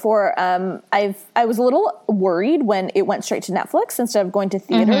Loved Before, I was a little worried when it went straight to Netflix instead of going to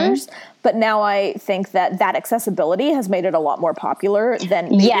theaters. But now I think that accessibility has made it a lot more popular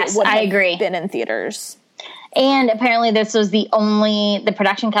than maybe it would have been in theaters. And apparently this was the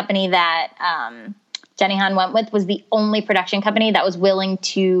production company that Jenny Han went with was the only production company that was willing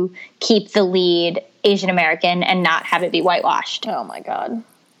to keep the lead Asian American and not have it be whitewashed. Oh my God.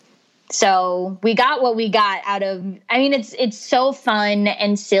 So we got what we got out of, I mean, it's so fun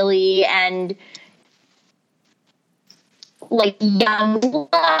and silly and like young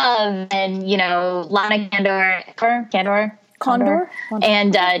love and, you know, Lana Condor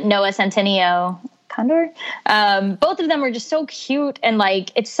and Noah Centineo Condor. Both of them were just so cute and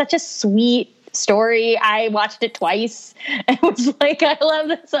like, it's such a sweet story. I watched it twice. It was like, I love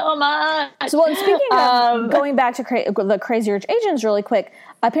this so much. So, well, speaking of going back to the Crazy Rich Asians really quick,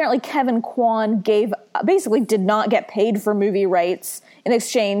 apparently Kevin Kwan basically did not get paid for movie rights in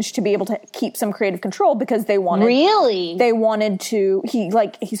exchange to be able to keep some creative control because they wanted he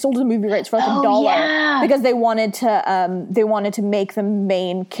sold the movie rights for like $1 because they wanted to make the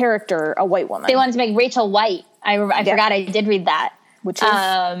main character a white woman. They wanted to make Rachel white. I forgot I did read that. Which is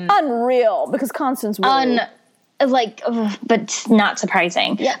unreal because Constance Wu. But not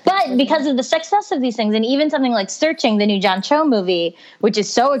surprising. Yeah. But because of the success of these things, and even something like Searching, the new John Cho movie, which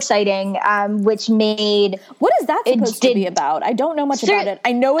is so exciting, which made... What is that supposed to be about? I don't know much about it.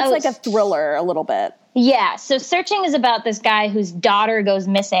 I know it's like a thriller a little bit. Yeah, so Searching is about this guy whose daughter goes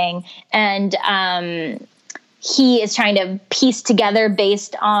missing, and he is trying to piece together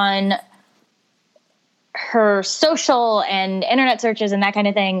based on her social and internet searches and that kind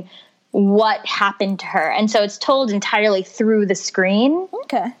of thing, what happened to her. And so it's told entirely through the screen.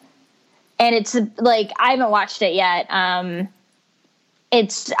 Okay. And it's like, I haven't watched it yet. I'm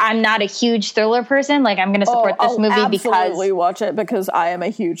not a huge thriller person. Like, I'm going to support this movie because... I'll absolutely watch it because I am a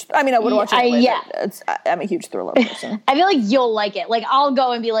huge... I mean, I would watch it anyway, I'm a huge thriller person. I feel like you'll like it. Like, I'll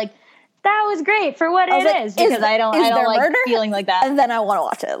go and be like, that was great for what it is. Because I don't like murder? Feeling like that. And then I want to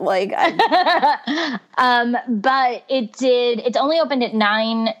watch it. Like, but it's only opened at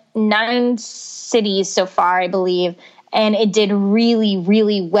nine cities so far, I believe. And it did really,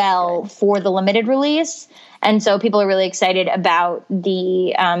 really well for the limited release. And so people are really excited about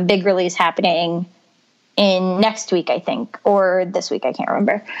the big release happening in next week, I think, or this week. I can't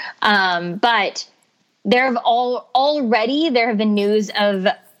remember. But there have been news of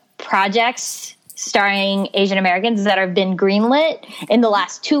projects starring Asian Americans that have been greenlit in the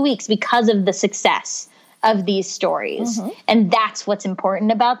last 2 weeks because of the success of these stories. Mm-hmm. And that's what's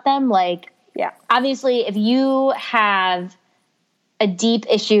important about them. Like, yeah, obviously, if you have a deep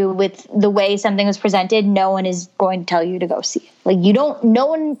issue with the way something was presented, no one is going to tell you to go see it. Like, no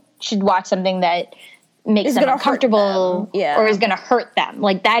one should watch something that makes them uncomfortable or is going to hurt them.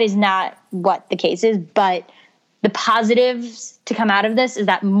 Like, that is not what the case is. But the positives to come out of this is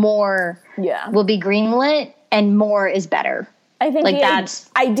that more will be greenlit and more is better. I think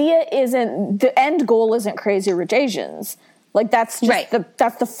the end goal isn't Crazy Rich Asians. Like, that's just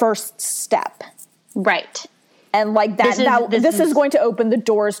that's the first step. Right. And like this is going to open the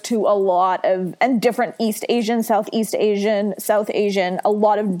doors to a lot of, and different East Asian, Southeast Asian, South Asian, a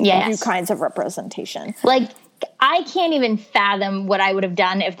lot of new kinds of representation. Like, I can't even fathom what I would have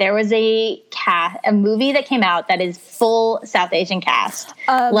done if there was a movie that came out that is full South Asian cast.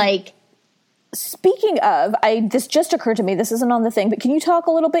 Speaking of, this just occurred to me. This isn't on the thing, but can you talk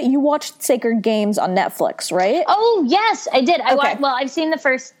a little bit? You watched Sacred Games on Netflix, right? Oh yes, I did. I've seen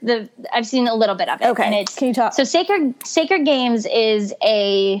I've seen a little bit of it. Okay, and can you talk? So Sacred Games is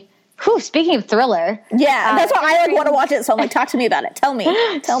a. Speaking of thriller. Yeah, that's why I want to watch it. So I'm like, talk to me about it. Tell me.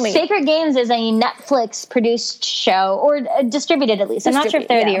 Sacred Games is a Netflix produced show, or distributed at least. I'm not sure if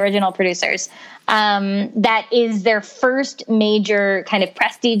they're the original producers. That is their first major kind of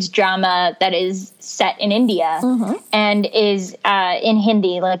prestige drama that is set in India and is in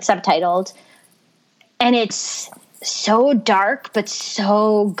Hindi, like subtitled. And it's so dark, but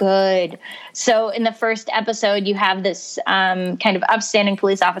so good. So in the first episode, you have this kind of upstanding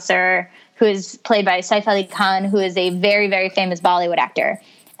police officer who is played by Saif Ali Khan, who is a very, very famous Bollywood actor.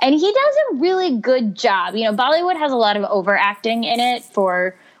 And he does a really good job. You know, Bollywood has a lot of overacting in it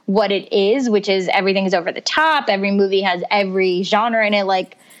for what it is, which is everything is over the top. Every movie has every genre in it.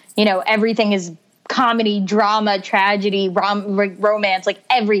 Like, you know, everything is comedy, drama, tragedy, romance, like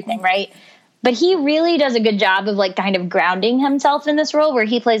everything, right? But he really does a good job of like kind of grounding himself in this role where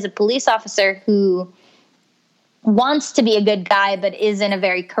he plays a police officer who wants to be a good guy, but is in a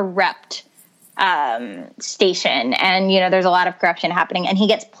very corrupt station. And, you know, there's a lot of corruption happening. And he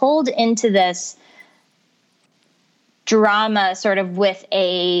gets pulled into this drama sort of with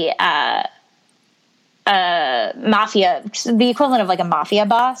a mafia, the equivalent of like a mafia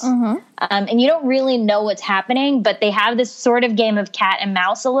boss. And you don't really know what's happening, but they have this sort of game of cat and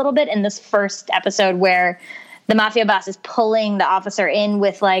mouse a little bit in this first episode where the mafia boss is pulling the officer in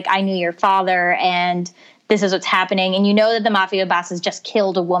with like, I knew your father and this is what's happening. And you know that the mafia boss has just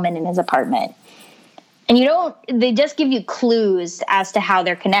killed a woman in his apartment. And they just give you clues as to how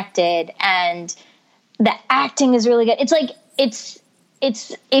they're connected, and the acting is really good. It's like, it's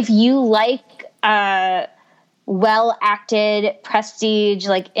if you like, well acted prestige,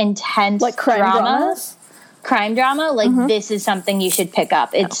 like intense, like crime drama, like this is something you should pick up.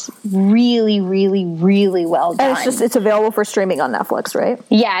 It's really, really, really well done. And it's available for streaming on Netflix, right?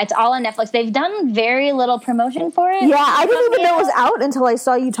 Yeah, it's all on Netflix. They've done very little promotion for it. Yeah, I didn't even know it was out until I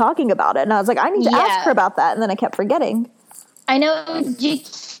saw you talking about it, and I was like, I need to ask her about that, and then I kept forgetting. I know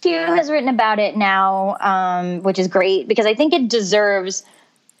GQ has written about it now, which is great, because I think it deserves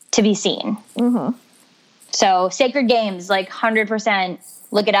to be seen. Mm-hmm. So Sacred Games, like 100%,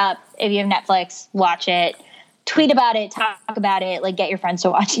 look it up. If you have Netflix, watch it. Tweet about it, talk about it, like get your friends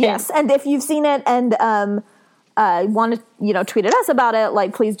to watch it. Yes, and if you've seen it and want to, tweet at us about it,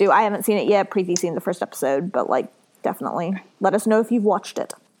 like please do. I haven't seen it yet. Preeti's seen the first episode, but like definitely let us know if you've watched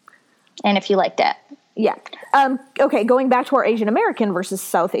it. And if you liked it. Yeah. Okay, going back to our Asian American versus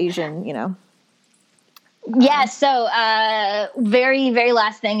South Asian, Yeah, so very, very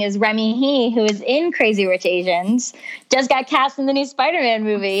last thing is Remy Hee, who is in Crazy Rich Asians, just got cast in the new Spider-Man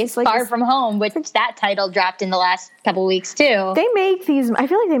movie, Far From Home, which that title dropped in the last couple weeks, too. I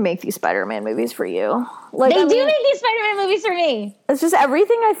feel like they make these Spider-Man movies for you. Like, they do make these Spider-Man movies for me. It's just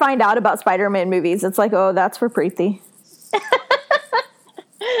everything I find out about Spider-Man movies, it's like, oh, that's for Preeti.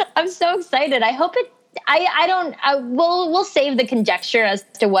 I'm so excited. I hope it... we'll save the conjecture as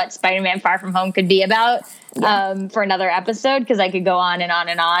to what Spider-Man Far From Home could be about for another episode, because I could go on and on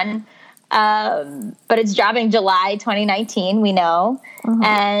and on. But it's dropping July 2019, we know. Mm-hmm.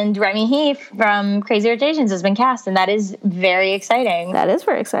 And Remy Hee from Crazy Rich Asians has been cast, and that is very exciting. That is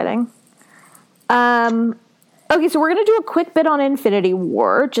very exciting. Okay, so we're going to do a quick bit on Infinity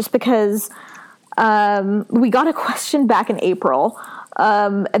War, just because we got a question back in April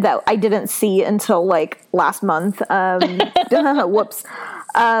that I didn't see until like last month. Whoops.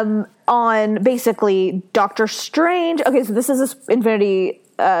 On basically Doctor Strange. Okay, so this is Infinity.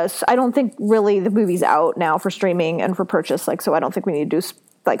 I don't think really the movie's out now for streaming and for purchase. Like, so I don't think we need to do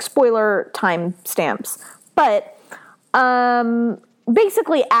like spoiler time stamps. But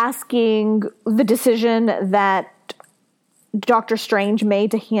basically asking the decision that Doctor Strange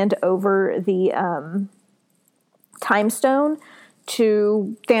made to hand over the Time Stone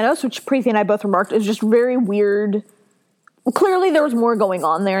to Thanos, which Preeti and I both remarked is just very weird. Clearly there was more going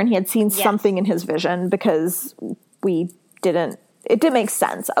on there, and he had seen something in his vision, because it didn't make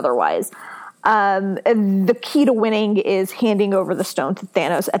sense otherwise. The key to winning is handing over the stone to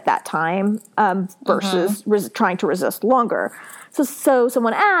Thanos at that time, versus trying to resist longer. So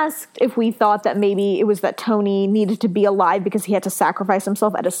someone asked if we thought that maybe it was that Tony needed to be alive because he had to sacrifice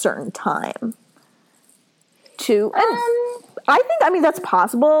himself at a certain time. I mean, that's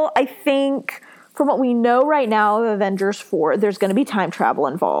possible. I think from what we know right now of Avengers 4, there's going to be time travel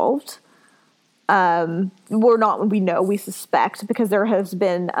involved. We suspect, because there has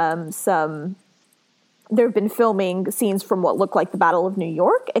been there have been filming scenes from what looked like the Battle of New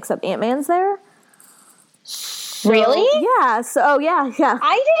York, except Ant-Man's there. So, really? Yeah. So, yeah.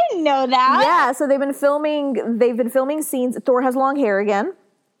 I didn't know that. Yeah. So they've been filming scenes. Thor has long hair again.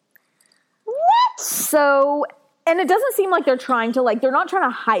 What? So, and it doesn't seem like they're trying to, like, they're not trying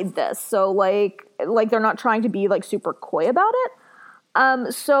to hide this. So, like they're not trying to be, like, super coy about it.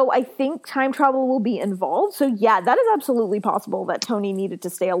 So I think time travel will be involved. So yeah, that is absolutely possible that Tony needed to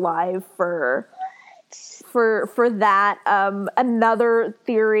stay alive for that. Another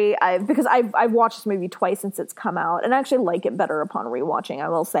theory, because I've watched this movie twice since it's come out, and I actually like it better upon rewatching, I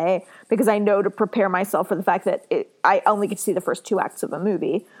will say, because I know to prepare myself for the fact that I only get to see the first 2 acts of a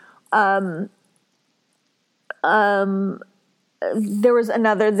movie. There's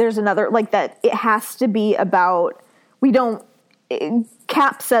another, like, that it has to be about,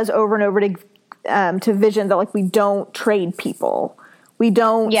 Cap says over and over to Vision that, like, we don't trade people. We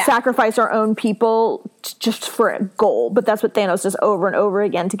don't sacrifice our own people just for a goal. But that's what Thanos does over and over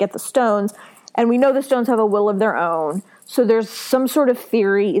again to get the stones. And we know the stones have a will of their own. So there's some sort of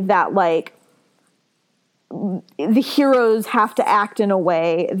theory that, like, the heroes have to act in a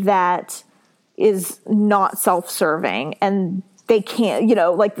way that is not self-serving. And they can't,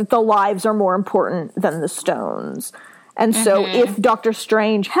 like, the lives are more important than the stones. And so if Doctor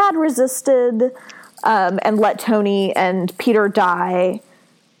Strange had resisted and let Tony and Peter die,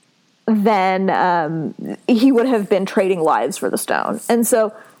 then he would have been trading lives for the stone. And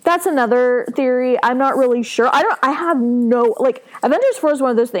so that's another theory. I'm not really sure. I have no, like, Avengers 4 is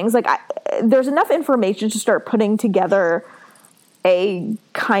one of those things, like, there's enough information to start putting together a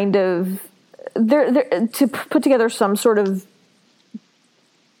kind of, to put together some sort of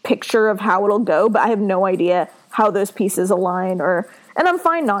picture of how it'll go, but I have no idea how those pieces align and I'm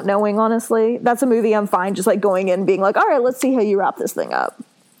fine not knowing, honestly. That's a movie I'm fine just like going in being like, all right, let's see how you wrap this thing up.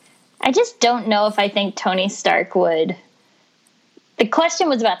 I just don't know if I think Tony Stark would. The question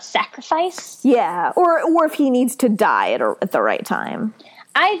was about sacrifice. Yeah, or if he needs to die at the right time.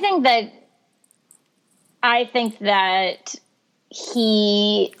 I think that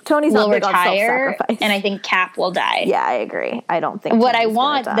Tony's will retire, and I think Cap will die. Yeah, I agree. I don't think what Tony's I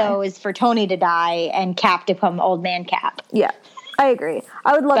want though is for Tony to die and Cap to become Old Man Cap. Yeah, I agree.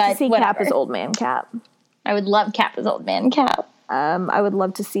 I would love to see Cap as Old Man Cap. I would love Cap as Old Man Cap. I would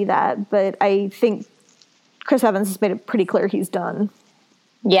love to see that, but I think Chris Evans has made it pretty clear he's done.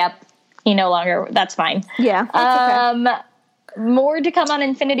 Yep, he no longer. That's fine. Yeah. That's okay. More to come on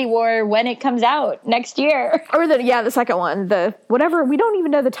Infinity War when it comes out next year. Or the second one, we don't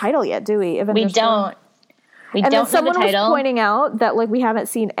even know the title yet, do we? We don't. We don't know the title. Someone was pointing out that like we haven't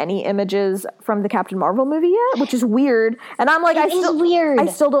seen any images from the Captain Marvel movie yet, which is weird. And I'm like, weird. I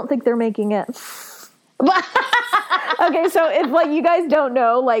still don't think they're making it. Okay, so if like you guys don't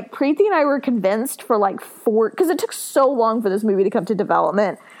know, like Preeti and I were convinced for like because it took so long for this movie to come to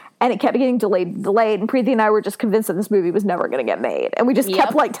development. And it kept getting delayed. And Preeti and I were just convinced that this movie was never going to get made. And we just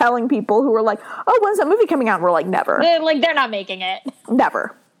kept, like, telling people who were like, oh, when's that movie coming out? And we're like, never. They're not making it.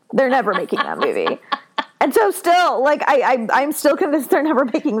 Never. They're never making that movie. And so still, like, I'm still convinced they're never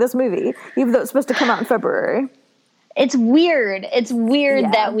making this movie, even though it's supposed to come out in February. It's weird. It's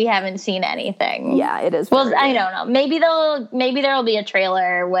weird that we haven't seen anything. Yeah, it is. Well, I don't know. Maybe there'll be a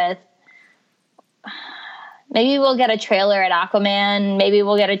trailer with... Maybe we'll get a trailer at Aquaman. Maybe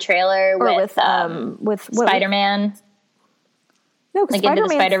we'll get a trailer with Spider-Man. No, like Into the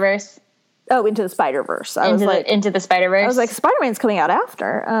Spider-Verse. Oh, Into the Spider-Verse. Into the Spider-Verse. I was like, Spider-Man's coming out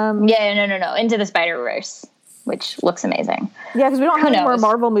after. No. Into the Spider-Verse, which looks amazing. Yeah, because we don't have any more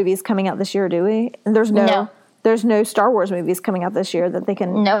Marvel movies coming out this year, do we? And there's no Star Wars movies coming out this year that they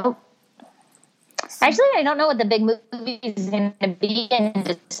can... No. Actually, I don't know what the big movie is going to be in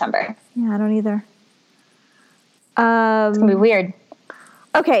December. Yeah, I don't either. It's going to be weird.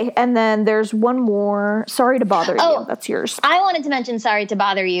 Okay, and then there's one more. Sorry to Bother You. That's yours. I wanted to mention Sorry to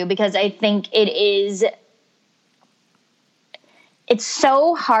Bother You because I think it's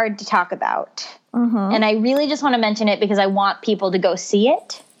so hard to talk about. Mm-hmm. And I really just want to mention it because I want people to go see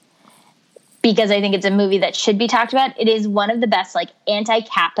it. Because I think it's a movie that should be talked about. It is one of the best, like,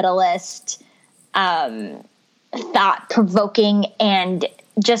 anti-capitalist, thought-provoking, and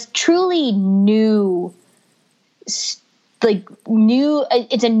just truly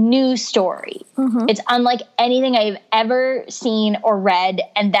it's a new story. Mm-hmm. It's unlike anything I've ever seen or read,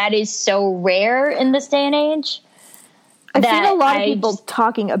 and that is so rare in this day and age. I've seen a lot of people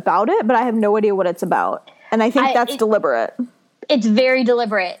talking about it, but I have no idea what it's about. And I think that's deliberate. It's very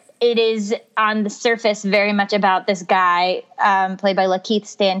deliberate. It is, on the surface, very much about this guy, played by Lakeith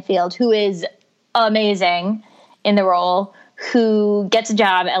Stanfield, who is amazing in the role, who gets a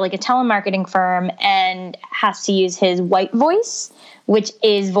job at like a telemarketing firm and has to use his white voice, which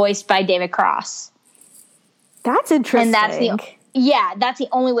is voiced by David Cross. That's interesting. And that's the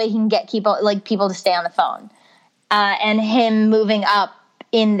only way he can get people to stay on the phone. And him moving up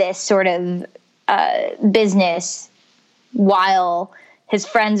in this sort of business while his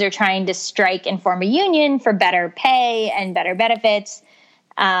friends are trying to strike and form a union for better pay and better benefits.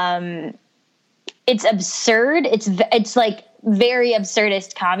 It's absurd. It's like very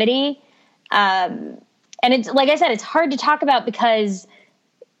absurdist comedy. And it's, like I said, it's hard to talk about because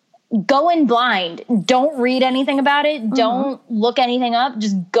go in blind. Don't read anything about it. Mm-hmm. Don't look anything up.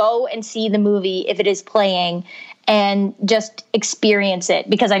 Just go and see the movie if it is playing and just experience it,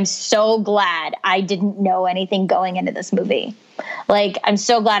 because I'm so glad I didn't know anything going into this movie. Like, I'm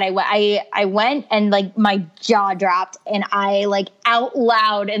so glad I went and like my jaw dropped and I like out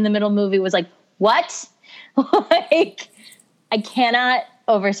loud in the middle of the movie was like, what? Like, I cannot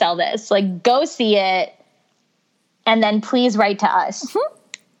oversell this. Like, go see it and then please write to us. Mm-hmm.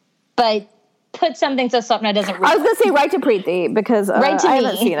 But put something so Swapna doesn't read. I was going to say write to Preeti because I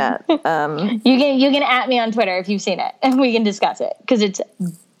haven't seen it. You can at me on Twitter if you've seen it and we can discuss it because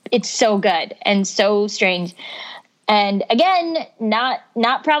it's so good and so strange. And again, not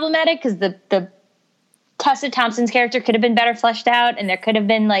problematic because the Tessa Thompson's character could have been better fleshed out, and there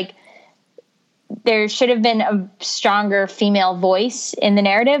should have been a stronger female voice in the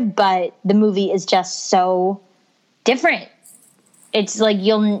narrative, but the movie is just so different. It's like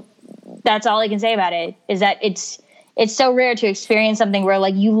that's all I can say about it, is that it's so rare to experience something where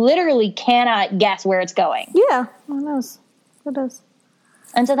like you literally cannot guess where it's going. Yeah, it is.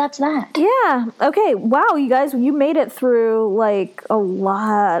 And so that's that. Yeah. Okay. Wow, you guys, you made it through like a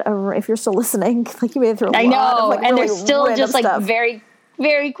lot of, if you're still listening, like you made it through a lot of like, and really there's still just like stuff. very,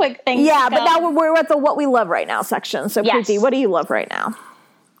 very quick things. Yeah, but now we're at the what we love right now section. So yes. Preeti, what do you love right now?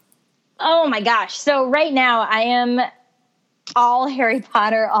 Oh my gosh. So right now I am all Harry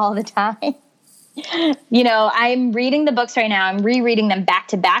Potter all the time. You know, I'm reading the books right now. I'm rereading them back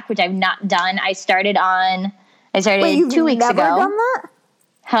to back, which I've not done. I started Wait, 2 weeks ago. You've never done that?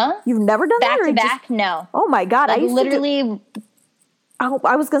 Huh? You've never done back that? to back? No. Oh my God. Like, I used literally.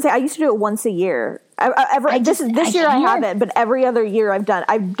 I was going to say, I used to do it once a year. This year I haven't, but every other year I've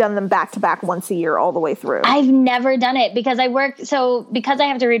done them back to back once a year all the way through. I've never done it because because I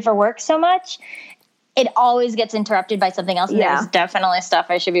have to read for work so much, it always gets interrupted by something else. And there's definitely stuff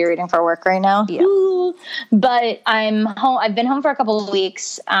I should be reading for work right now. Yeah. But I'm home. I've been home for a couple of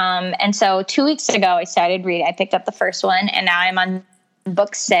weeks. And so 2 weeks ago I started reading. I picked up the first one and now I'm on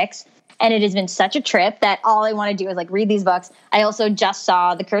book 6. And it has been such a trip that all I want to do is like read these books. I also just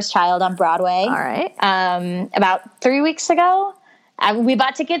saw The Cursed Child on Broadway. All right. About 3 weeks ago. We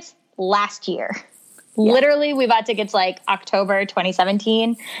bought tickets last year. Yeah. Literally, we bought tickets like October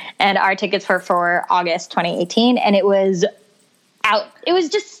 2017, and our tickets were for August 2018. And it was out. It was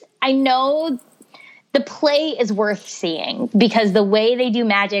just, I know the play is worth seeing because the way they do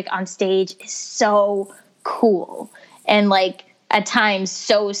magic on stage is so cool. And like, at times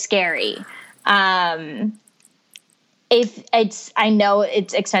so scary. If I know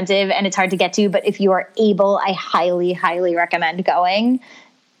it's expensive and it's hard to get to, but if you are able, I highly, highly recommend going.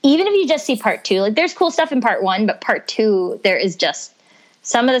 Even if you just see part 2, like there's cool stuff in part 1, but part 2, there is just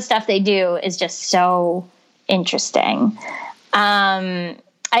some of the stuff they do is just so interesting. I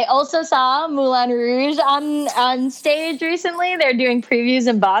also saw Moulin Rouge on stage recently. They're doing previews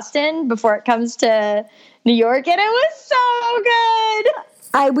in Boston before it comes to New York, and it was so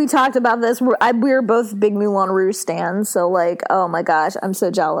good. We talked about this. We're both big Moulin Rouge stands, so like, oh my gosh, I'm so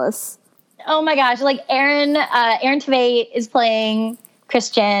jealous. Oh my gosh, like Aaron Tveit is playing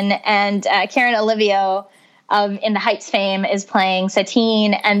Christian, and Karen Olivio of In the Heights fame is playing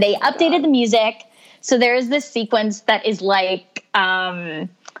Satine, and they updated the music. So there is this sequence that is like,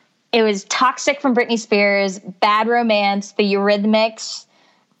 it was Toxic from Britney Spears, Bad Romance, the Eurythmics,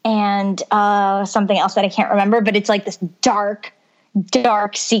 and something else that I can't remember, but it's like this dark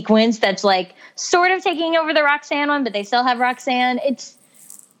sequence that's like sort of taking over the Roxanne one, but they still have Roxanne. It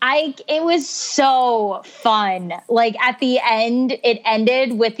was so fun. Like at the end, it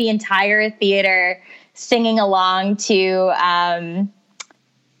ended with the entire theater singing along to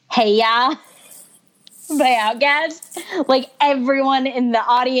Hey Ya by Outkast. Like everyone in the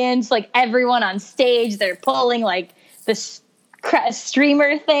audience, like everyone on stage, they're pulling like this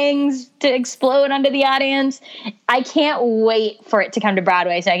streamer things to explode onto the audience. I can't wait for it to come to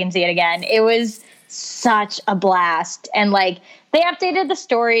Broadway so I can see it again. It was such a blast. And like they updated the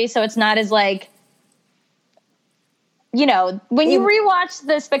story so it's not as like, you know, when you rewatch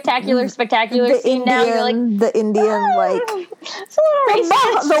the spectacular scene now, you're like the Indian like it's a little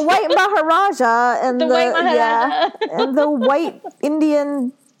racist. The white Maharaja and and the white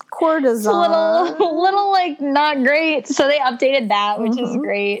Indian courtesan. It's a little like not great. So they updated that, which is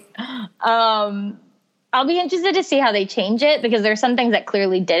great. I'll be interested to see how they change it because there's some things that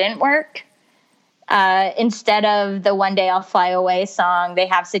clearly didn't work. Instead of the One Day I'll Fly Away song, they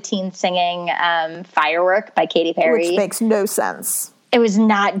have Satine singing Firework by Katy Perry. Which makes no sense. It was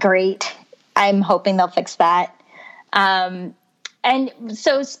not great. I'm hoping they'll fix that. And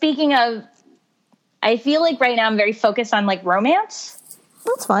so speaking of, I feel like right now I'm very focused on like romance.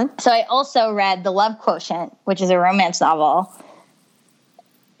 That's fine. So I also read The Love Quotient, which is a romance novel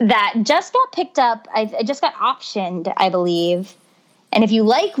that just got picked up. It just got optioned, I believe. And if you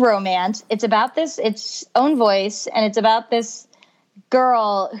like romance, it's about its own voice, and it's about this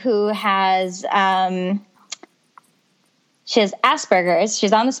girl who has, she has Asperger's.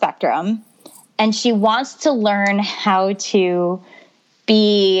 She's on the spectrum, and she wants to learn how to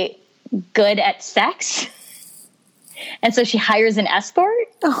be good at sex. And so she hires an escort.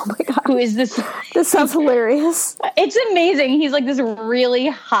 Oh my God. Who is this? This sounds hilarious. It's amazing. He's like this really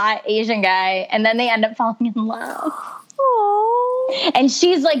hot Asian guy. And then they end up falling in love. Aww. And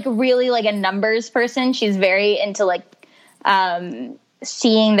she's like really like a numbers person. She's very into like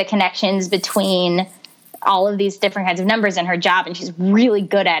seeing the connections between all of these different kinds of numbers in her job. And she's really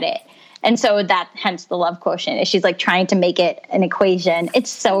good at it. And so hence the love quotient is she's like trying to make it an equation.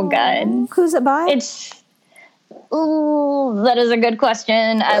 It's so good. Who's it by? Ooh, that is a good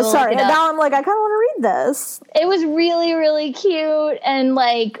question. Sorry, now I'm like, I kind of want to read this. It was really, really cute and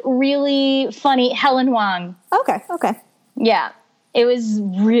like really funny. Helen Wang. Okay. Yeah. It was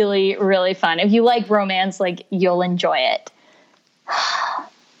really, really fun. If you like romance, like, you'll enjoy it.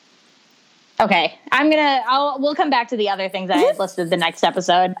 Okay, we'll come back to the other things I had listed the next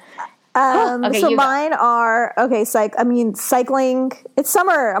episode. So mine are, cycling. It's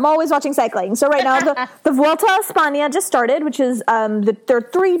summer. I'm always watching cycling. So right now the Vuelta a España just started, which is, there are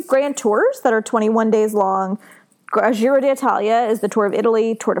 3 grand tours that are 21 days long. Giro d'Italia is the Tour of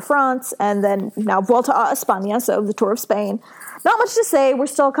Italy, Tour de France, and then now Vuelta a España, so the Tour of Spain. Not much to say. We're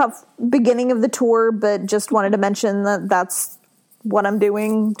still beginning of the tour, but just wanted to mention that's what I'm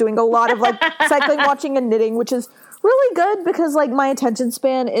doing a lot of like cycling, watching, and knitting, which is really good because like my attention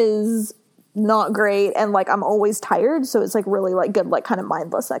span is not great and like I'm always tired, so it's like really like good like kind of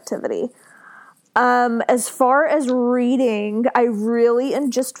mindless activity. As far as reading, I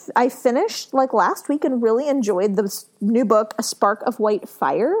finished like last week and really enjoyed the new book, A Spark of White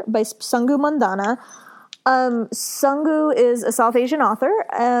Fire by Sungu Mandana. Sungu is a South Asian author,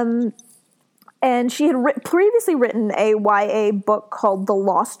 and she had previously written a YA book called The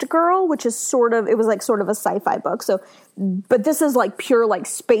Lost Girl, which is sort of a sci-fi book. So, but this is like pure like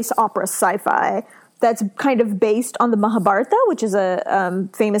space opera sci-fi that's kind of based on the Mahabharata, which is a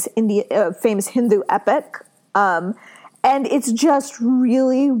famous Hindu epic. And it's just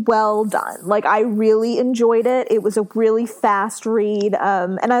really well done. Like, I really enjoyed it. It was a really fast read.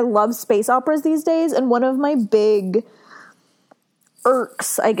 And I love space operas these days. And one of my big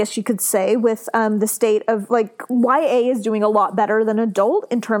irks, I guess you could say, with the state of, like, YA is doing a lot better than adult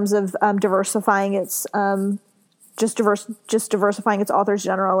in terms of diversifying its, diversifying its authors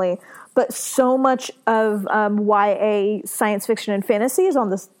generally. But so much of YA science fiction and fantasy is on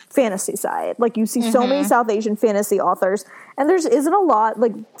the fantasy side. Like, you see so many South Asian fantasy authors, and there isn't a lot.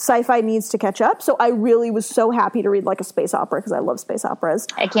 Like, sci-fi needs to catch up. So I really was so happy to read like a space opera because I love space operas.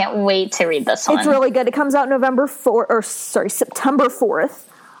 I can't wait to read this one. It's really good. It comes out September 4th.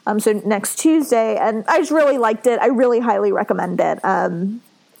 So next Tuesday, and I just really liked it. I really highly recommend it.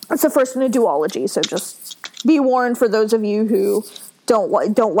 It's the first in a duology, so just be warned for those of you who don't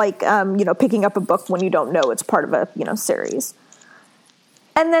like picking up a book when you don't know it's part of a series.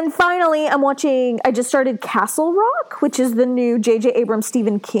 And then finally, I just started Castle Rock, which is the new J.J. Abrams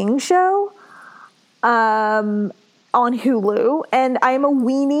Stephen King show on Hulu. And I am a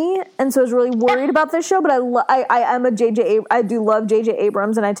weenie, and so I was really worried about this show, but I do love J.J.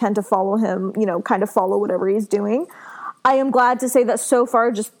 Abrams, and I tend to follow him, kind of follow whatever he's doing. I am glad to say that so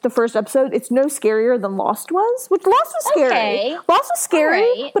far, just the first episode, it's no scarier than Lost was, which Lost was scary. Okay. Lost was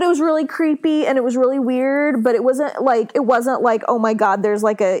scary, but it was really creepy and it was really weird, but it wasn't like, oh my God, there's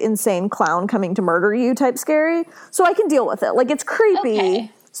like a insane clown coming to murder you type scary. So I can deal with it. Like, it's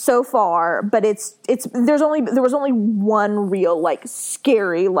creepy so far, but there was only one real like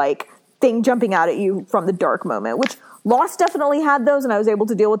scary like thing jumping out at you from the dark moment, which Lost definitely had those, and I was able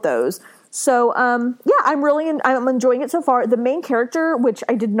to deal with those. So, I'm enjoying it so far. The main character, which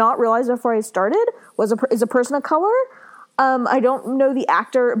I did not realize before I started, is a person of color. I don't know the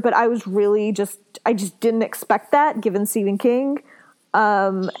actor, but I was really I just didn't expect that given Stephen King.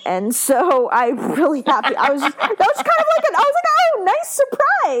 And so I'm really happy. I was oh, nice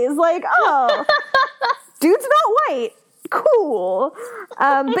surprise. Like, oh, dude's not white. Cool.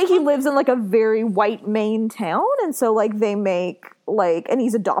 But he lives in like a very white Maine town. And so like they make and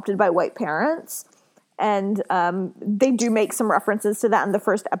he's adopted by white parents. And they do make some references to that in the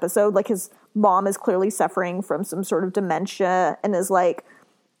first episode. Like, his mom is clearly suffering from some sort of dementia and is like,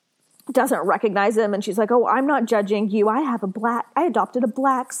 doesn't recognize him. And she's like, oh, I'm not judging you. I adopted a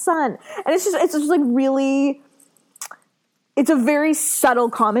black son. And it's just like really, it's a very subtle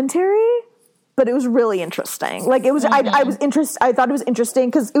commentary, but it was really interesting. Like, it was, I thought it was interesting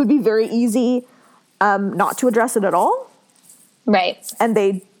because it would be very easy not to address it at all. Right. And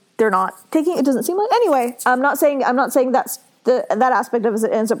they're not taking, it doesn't seem like, anyway, I'm not saying that's that aspect of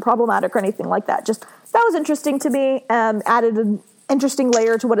it ends up problematic or anything like that. Just, that was interesting to me. Added an interesting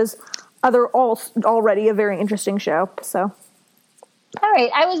layer to what is already a very interesting show. So. All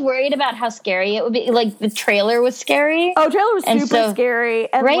right. I was worried about how scary it would be. Like, the trailer was scary. Oh, trailer was super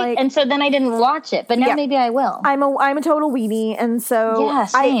scary. And right? Like, and so then I didn't watch it, but now maybe I will. I'm a total weenie, and so yeah,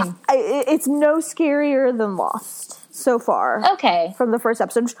 same. It's no scarier than Lost so far. Okay. From the first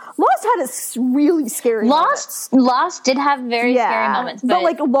episode. Lost had a really scary moments. Lost did have very scary moments, but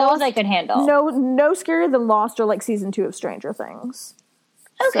like Lost, those I could handle. No scarier than Lost or like season 2 of Stranger Things.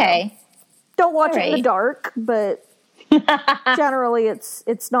 Okay. So, don't watch it in the dark, but generally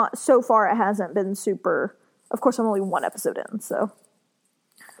it's not, so far it hasn't been super. Of course, I'm only one episode in, so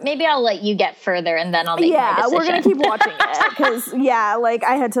maybe I'll let you get further and then I'll make my decision. We're gonna keep watching it because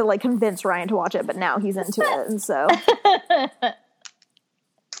I had to like convince Ryan to watch it, but now he's into it, and so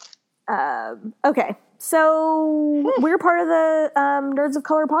Okay. So we're part of the Nerds of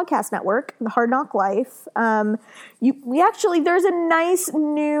Color podcast network, the Hard Knock Life. There's a nice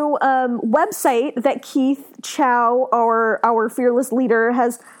new website that Keith Chow, our fearless leader,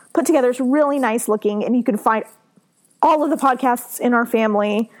 has put together. It's really nice looking, and you can find all of the podcasts in our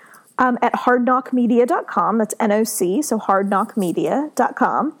family at hardknockmedia.com. That's NOC, so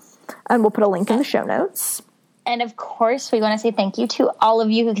hardknockmedia.com. And we'll put a link in the show notes. And of course, we want to say thank you to all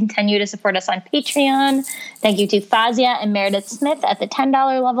of you who continue to support us on Patreon. Thank you to Fazia and Meredith Smith at the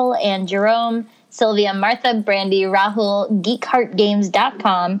 $10 level, and Jerome, Sylvia, Martha, Brandy, Rahul,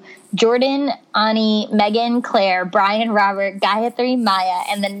 GeekHeartGames.com, Jordan, Ani, Megan, Claire, Brian, Robert, Gayatri, Maya,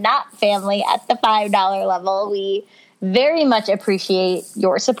 and the Knott family at the $5 level. We very much appreciate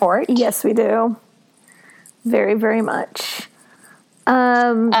your support. Yes, we do. Very, very much.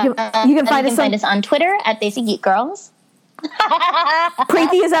 You can find us on Twitter at They Say Geek Girls.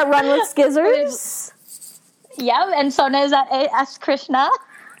 Preeti is at Run with Skizzers. Yeah, and Sona is at A.S. Krishna.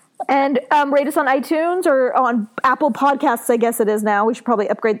 And rate us on iTunes or on Apple Podcasts, I guess it is now. We should probably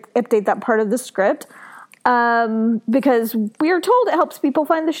update that part of the script because we are told it helps people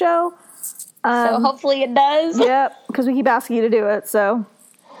find the show. So hopefully it does. Yep, because we keep asking you to do it, so...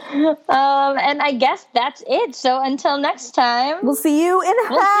 and I guess that's it. So until next time, we'll see you in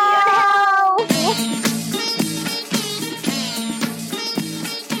hell.